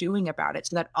what you're doing about it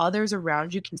so that others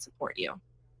around you can support you.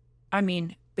 I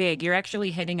mean, big. You're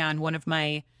actually hitting on one of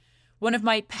my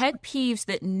pet peeves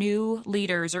that new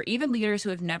leaders or even leaders who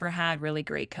have never had really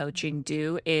great coaching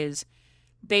do is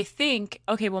they think,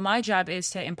 okay, well, my job is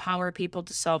to empower people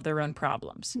to solve their own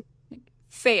problems.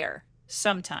 Fair.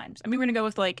 Sometimes. I mean, we're going to go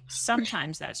with like,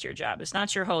 sometimes that's your job. It's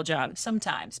not your whole job.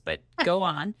 Sometimes, but go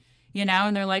on.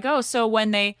 And they're like, oh, so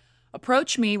when they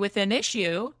approach me with an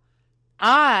issue,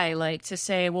 I like to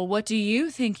say, well, what do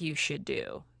you think you should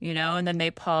do? And then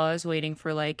they pause waiting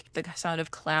for like the sound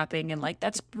of clapping and like,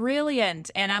 that's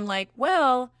brilliant. And I'm like,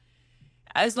 well,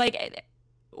 I was like,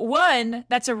 one,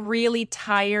 that's a really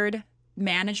tired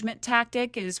management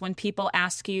tactic, is when people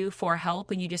ask you for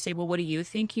help and you just say, well, what do you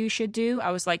think you should do?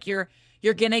 I was like, you're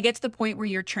you're going to get to the point where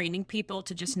you're training people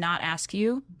to just not ask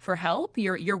you for help.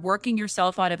 You're working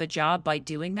yourself out of a job by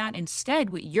doing that.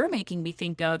 Instead, what you're making me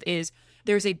think of is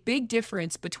there's a big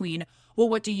difference between, well,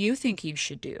 what do you think you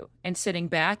should do? And sitting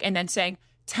back and then saying,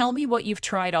 tell me what you've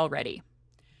tried already,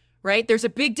 right? There's a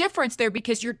big difference there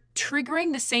because you're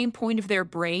triggering the same point of their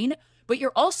brain, but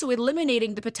you're also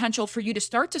eliminating the potential for you to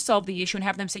start to solve the issue and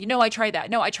have them say, no, I tried that.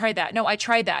 No, I tried that. No, I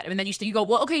tried that. And then you go,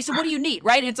 well, okay, so what do you need?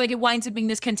 Right. And it's like, it winds up being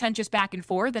this contentious back and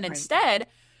forth. And instead,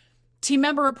 team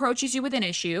member approaches you with an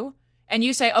issue and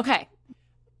you say, okay,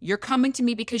 you're coming to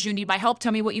me because you need my help.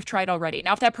 Tell me what you've tried already.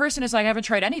 Now, if that person is like, I haven't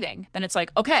tried anything, then it's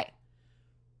like, okay,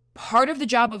 part of the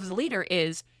job of the leader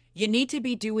is you need to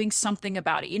be doing something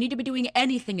about it. You need to be doing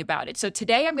anything about it. So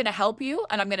today I'm going to help you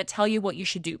and I'm going to tell you what you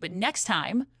should do. But next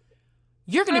time,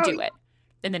 you're going to do it.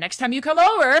 And the next time you come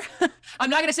over,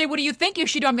 I'm not going to say, what do you think you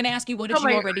should do? I'm going to ask you, what did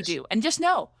you already do? And just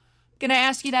know, I'm going to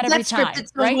ask you that every time,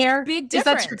 right? Here? Big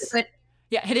difference.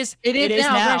 Yeah, it is. It is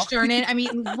now. I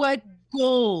mean, what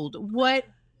gold,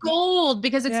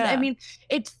 because it's, I mean,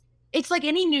 it's like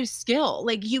any new skill.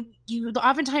 Like you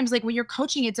oftentimes, like when you're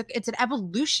coaching, it's an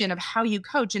evolution of how you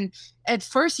coach. And at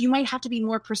first you might have to be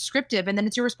more prescriptive, and then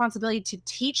it's your responsibility to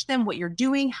teach them what you're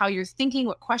doing, how you're thinking,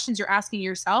 what questions you're asking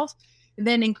yourself. And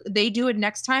then they do it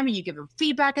next time and you give them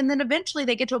feedback. And then eventually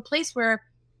they get to a place where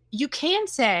you can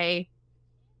say,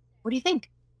 what do you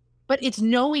think? But it's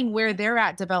knowing where they're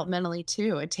at developmentally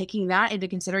too, and taking that into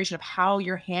consideration of how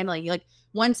you're handling. Like,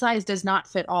 one size does not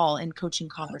fit all in coaching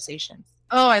conversations.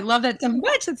 Oh, I love that so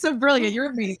much. It's so brilliant. You're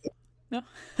amazing. No.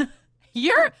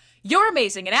 You're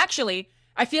amazing. And actually,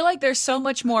 I feel like there's so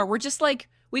much more. We're just like,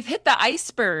 we've hit the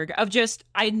iceberg of just,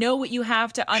 I know what you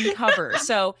have to uncover.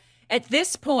 So at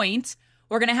this point,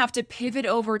 we're going to have to pivot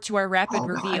over to our rapid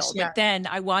reveal. Gosh, yeah. But then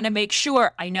I want to make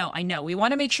sure, I know. We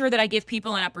want to make sure that I give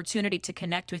people an opportunity to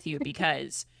connect with you,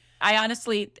 because I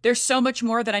honestly, there's so much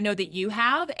more that I know that you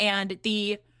have. And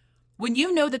when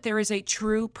you know that there is a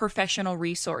true professional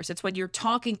resource, it's when you're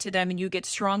talking to them and you get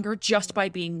stronger just by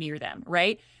being near them,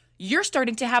 right? You're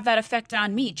starting to have that effect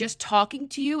on me. Just talking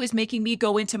to you is making me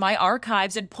go into my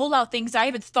archives and pull out things I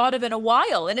haven't thought of in a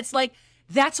while. And it's like,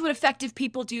 that's what effective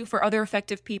people do for other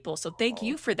effective people. So thank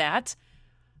you for that.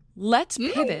 Let's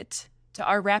pivot to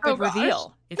our rapid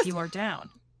reveal, if you are down.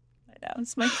 I know,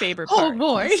 it's my favorite part. Oh,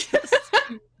 boy.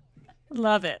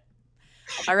 Love it.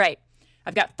 All right.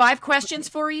 I've got 5 questions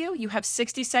for you. You have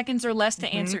 60 seconds or less to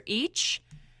answer each.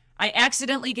 I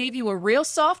accidentally gave you a real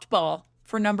softball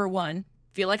for number 1.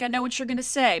 Feel like I know what you're going to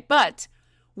say. But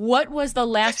what was the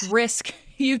last risk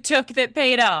you took that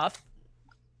paid off?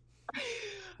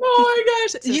 Oh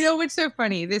my gosh. You know what's so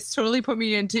funny? This totally put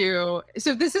me into,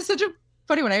 so this is such a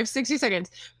funny one. I have 60 seconds.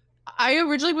 I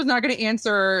originally was not going to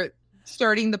answer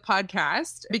starting the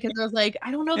podcast because I was like,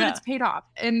 I don't know that it's paid off.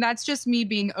 And that's just me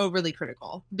being overly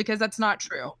critical, because that's not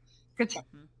true.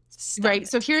 Right.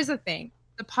 So here's the thing.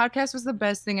 The podcast was the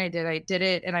best thing I did. I did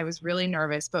it and I was really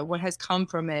nervous, but what has come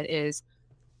from it is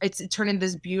it's turned into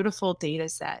this beautiful data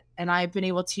set. And I've been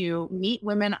able to meet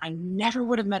women I never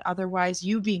would have met otherwise.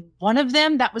 You being one of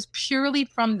them, that was purely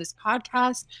from this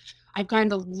podcast. I've gotten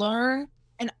to learn.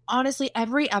 And honestly,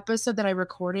 every episode that I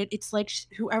recorded, it's like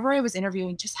whoever I was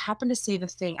interviewing just happened to say the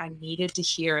thing I needed to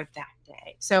hear that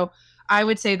day. So I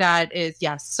would say that is,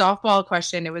 yes, softball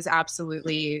question. It was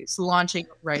absolutely launching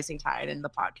Rising Tide in the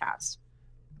podcast.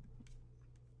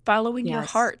 Following your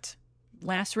heart.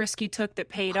 Last risk you took that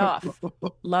paid off.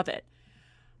 Love it.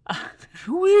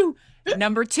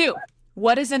 Number 2.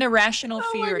 What is an irrational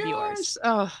fear of yours?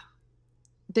 Oh,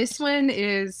 this one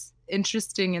is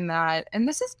interesting in that, and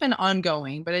this has been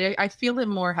ongoing, but I feel it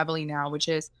more heavily now, which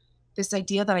is this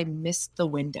idea that I missed the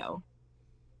window.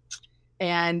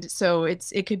 And so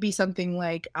it could be something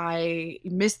like I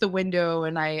missed the window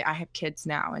and I have kids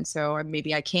now. And so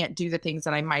maybe I can't do the things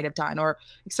that I might have done, or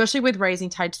especially with Rising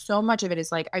Tide, so much of it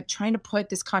is like, I'm trying to put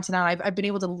this content out. I've been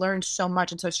able to learn so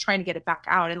much. And so I was trying to get it back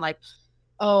out, and like,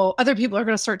 oh, other people are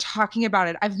going to start talking about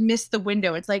it. I've missed the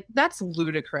window. It's like, that's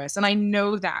ludicrous. And I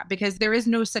know that because there is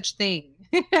no such thing.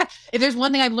 If there's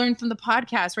one thing I've learned from the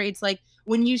podcast, right? It's like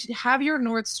when you have your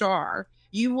North Star,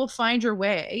 you will find your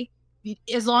way.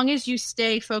 As long as you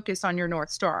stay focused on your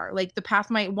North Star. Like the path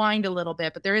might wind a little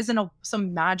bit, but there isn't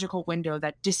some magical window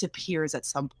that disappears at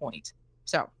some point.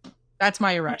 So that's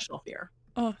my irrational fear.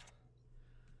 Oh,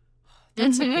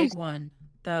 that's a big one,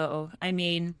 though. I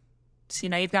mean, so,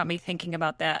 you've got me thinking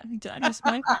about that.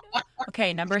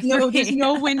 Okay, number 3. No, there's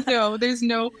no window. There's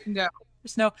no window.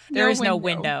 There is no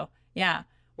window. Yeah,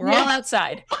 we're all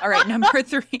outside. All right, number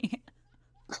 3.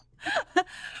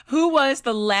 Who was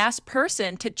the last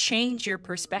person to change your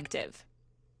perspective?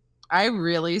 I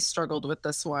really struggled with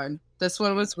this one. This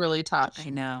one was really tough. I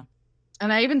know.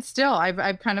 And I even still,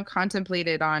 I've kind of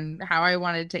contemplated on how I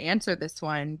wanted to answer this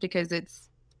one, because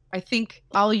I think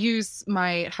I'll use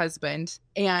my husband.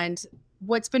 And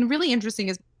what's been really interesting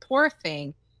is, poor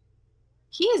thing,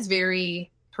 he is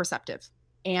very perceptive.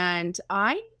 And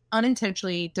I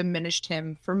unintentionally diminished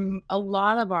him from a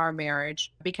lot of our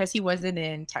marriage because he wasn't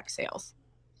in tech sales.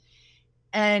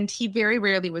 And he very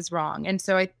rarely was wrong. And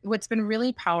so what's been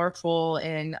really powerful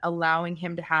in allowing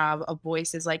him to have a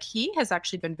voice is, like, he has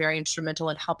actually been very instrumental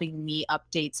in helping me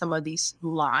update some of these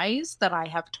lies that I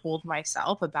have told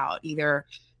myself about either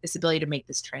this ability to make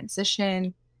this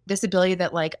transition, this ability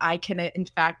that, like, I can in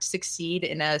fact succeed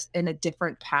in a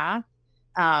different path.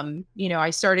 I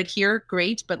started here,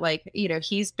 great, but, like,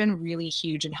 he's been really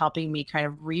huge in helping me kind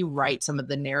of rewrite some of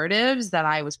the narratives that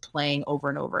I was playing over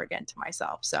and over again to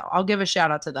myself. So I'll give a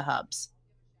shout out to the hubs.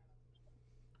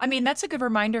 I mean, that's a good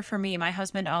reminder for me. My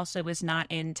husband also was not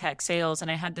in tech sales.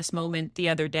 And I had this moment the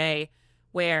other day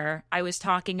where I was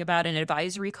talking about an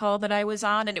advisory call that I was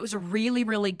on, and it was a really,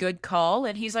 really good call.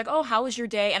 And he's like, "Oh, how was your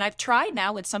day?" And I've tried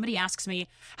now, when somebody asks me,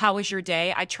 "How was your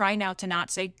day?" I try now to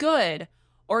not say good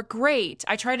or great.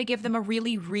 I try to give them a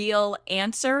really real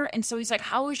answer. And so he's like,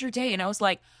 "How was your day?" And I was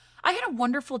like, "I had a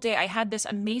wonderful day. I had this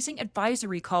amazing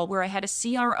advisory call where I had a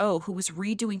CRO who was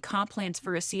redoing comp plans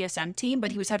for a CSM team,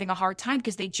 but he was having a hard time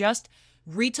because they just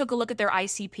retook a look at their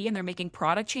ICP and they're making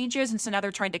product changes. And so now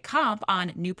they're trying to comp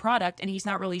on new product. And he's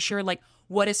not really sure, like,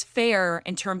 what is fair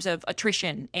in terms of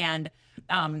attrition and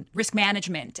risk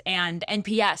management and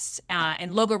NPS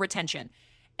and logo retention."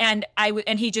 And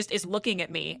he just is looking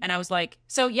at me, and I was like,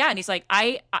 "So yeah." And he's like,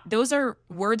 those are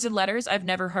words and letters I've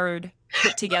never heard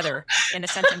put together in a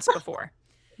sentence before.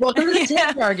 Welcome to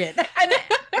the target.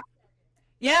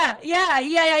 Yeah.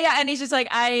 And he's just like,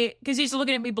 because he's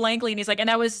looking at me blankly, and he's like, and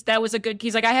that was a good,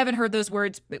 he's like, "I haven't heard those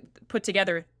words put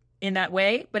together in that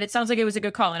way, but it sounds like it was a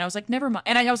good call." And I was like, "Never mind."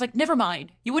 And I was like, "Never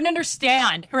mind. You wouldn't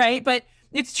understand." Right. But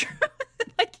it's true.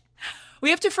 Like, we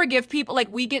have to forgive people.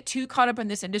 Like, we get too caught up in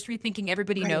this industry thinking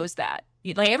everybody knows that.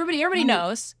 Like, everybody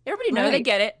knows. Everybody knows. They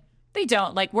get it. They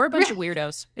don't. Like, we're a bunch of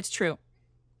weirdos. It's true.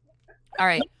 All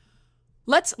right.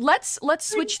 Let's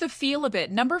switch the feel a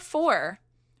bit. Number 4.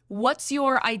 What's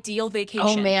your ideal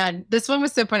vacation? Oh man, this one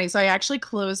was so funny. So I actually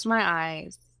closed my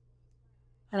eyes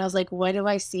and I was like, what do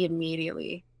I see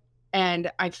immediately? And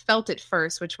I felt it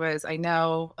first, which was, I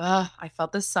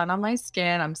felt the sun on my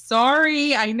skin. I'm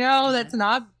sorry. I know that's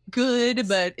not good,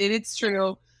 but it's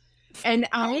true. And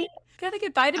I gotta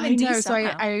get vitamin D. So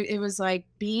it was like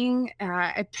being,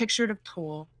 I pictured a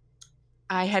pool.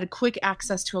 I had quick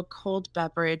access to a cold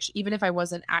beverage. Even if I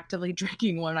wasn't actively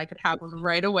drinking one, I could have one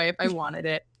right away if I wanted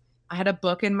it. I had a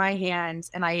book in my hands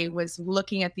and I was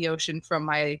looking at the ocean from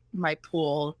my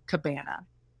pool cabana.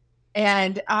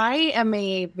 And I am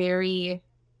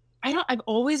I've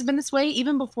always been this way,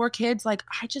 even before kids. Like,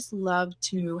 I just love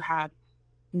to have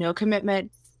no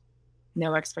commitments,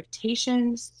 no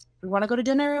expectations. If we want to go to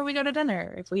dinner, we go to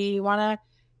dinner. If we want to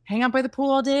hang out by the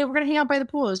pool all day, we're going to hang out by the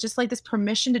pool. It's just like this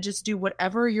permission to just do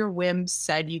whatever your whims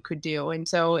said you could do. And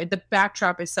so the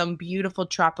backdrop is some beautiful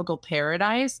tropical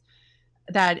paradise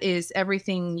that is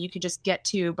everything you could just get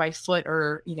to by foot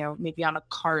or, maybe on a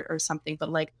cart or something, but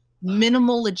like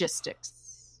minimal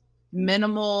logistics,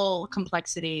 minimal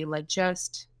complexity, like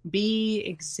just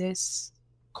exist,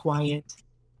 quiet,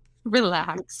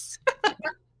 relax.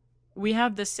 We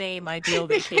have the same ideal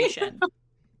vacation.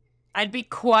 I'd be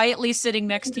quietly sitting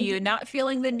next to you, not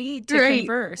feeling the need to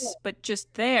converse, but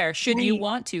just there, should you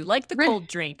want to, like the cold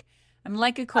drink. I'm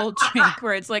like a cold drink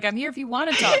where it's like, I'm here if you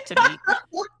want to talk to me.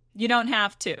 You don't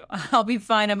have to. I'll be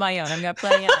fine on my own. I've got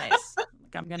plenty of ice.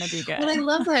 I'm going to be good. Well, I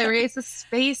love that, right? It's a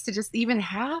space to just even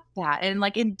have that and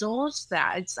like indulge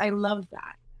that. I love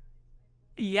that.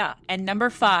 Yeah. And number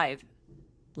 5,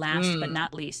 last but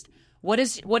not least, what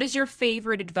is your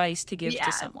favorite advice to give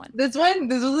to someone? This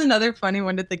was another funny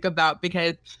one to think about,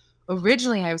 because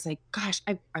originally I was like, gosh,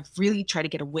 I've really tried to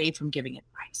get away from giving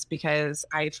advice, because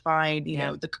I find,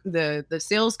 the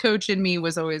sales coach in me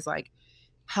was always like,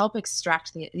 help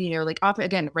extract the, often,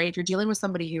 again, right? If you're dealing with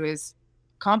somebody who is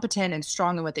competent and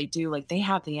strong in what they do, like, they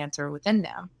have the answer within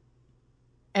them.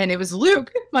 And it was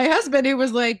Luke, my husband, who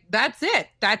was like, that's it.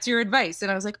 That's your advice. And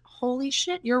I was like, holy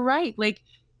shit, you're right. Like,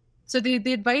 so the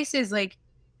advice is like,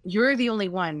 you're the only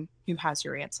one who has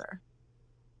your answer,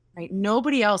 right?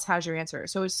 Nobody else has your answer.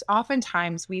 So it's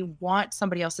oftentimes we want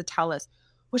somebody else to tell us,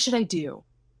 what should I do?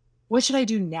 What should I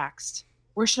do next?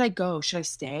 Where should I go? Should I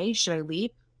stay? Should I leave?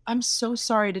 I'm so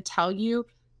sorry to tell you,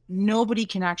 nobody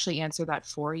can actually answer that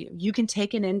for you. You can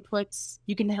take in inputs,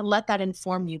 you can let that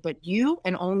inform you, but you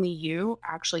and only you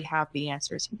actually have the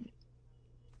answers you need.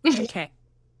 Okay.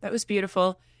 That was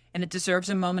beautiful, and it deserves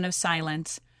a moment of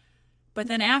silence. But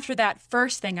then after that,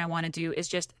 first thing I want to do is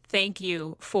just thank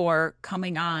you for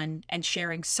coming on and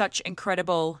sharing such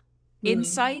incredible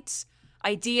insights,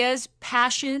 ideas,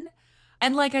 passion.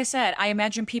 And like I said, I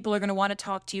imagine people are going to want to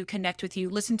talk to you, connect with you,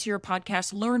 listen to your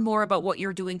podcast, learn more about what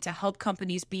you're doing to help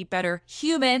companies be better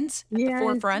humans at the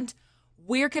forefront.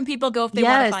 Where can people go if they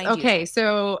want to find you? Okay,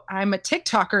 so I'm a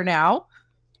TikToker now.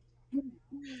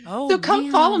 Oh, so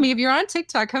come follow me. If you're on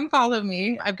TikTok, come follow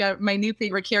me. I've got my new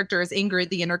favorite character is Ingrid,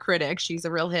 the inner critic. She's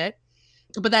a real hit.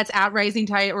 But that's at Rising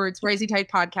Tide, or it's Rising Tide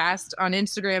Podcast. On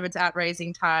Instagram, it's at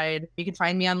Rising Tide. You can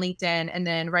find me on LinkedIn. And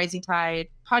then Rising Tide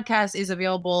Podcast is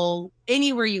available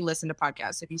anywhere you listen to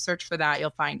podcasts. If you search for that,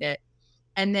 you'll find it.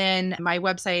 And then my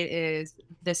website is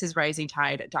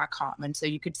thisisrisingtide.com. And so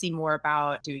you could see more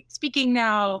about doing speaking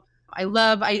now.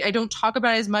 I don't talk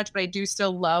about it as much, but I do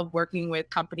still love working with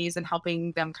companies and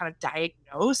helping them kind of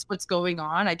diagnose what's going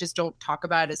on. I just don't talk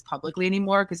about it as publicly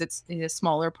anymore because it's a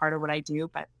smaller part of what I do,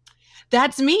 but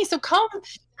that's me. So come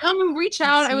and reach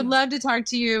out. I would love to talk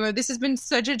to you. This has been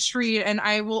such a treat, and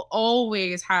I will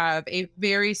always have a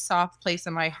very soft place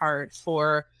in my heart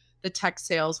for the tech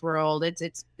sales world.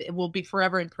 It will be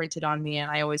forever imprinted on me,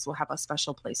 and I always will have a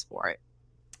special place for it.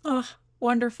 Oh,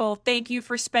 wonderful. Thank you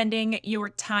for spending your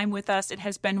time with us. It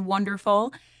has been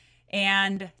wonderful.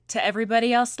 And to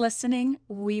everybody else listening,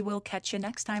 we will catch you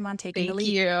next time on Taking the Lead.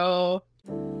 Thank you.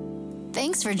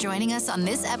 Thanks for joining us on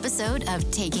this episode of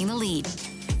Taking the Lead.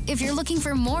 If you're looking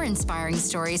for more inspiring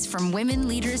stories from women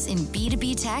leaders in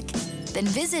B2B tech, then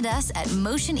visit us at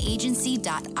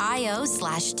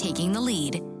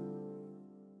motionagency.io/takingthelead.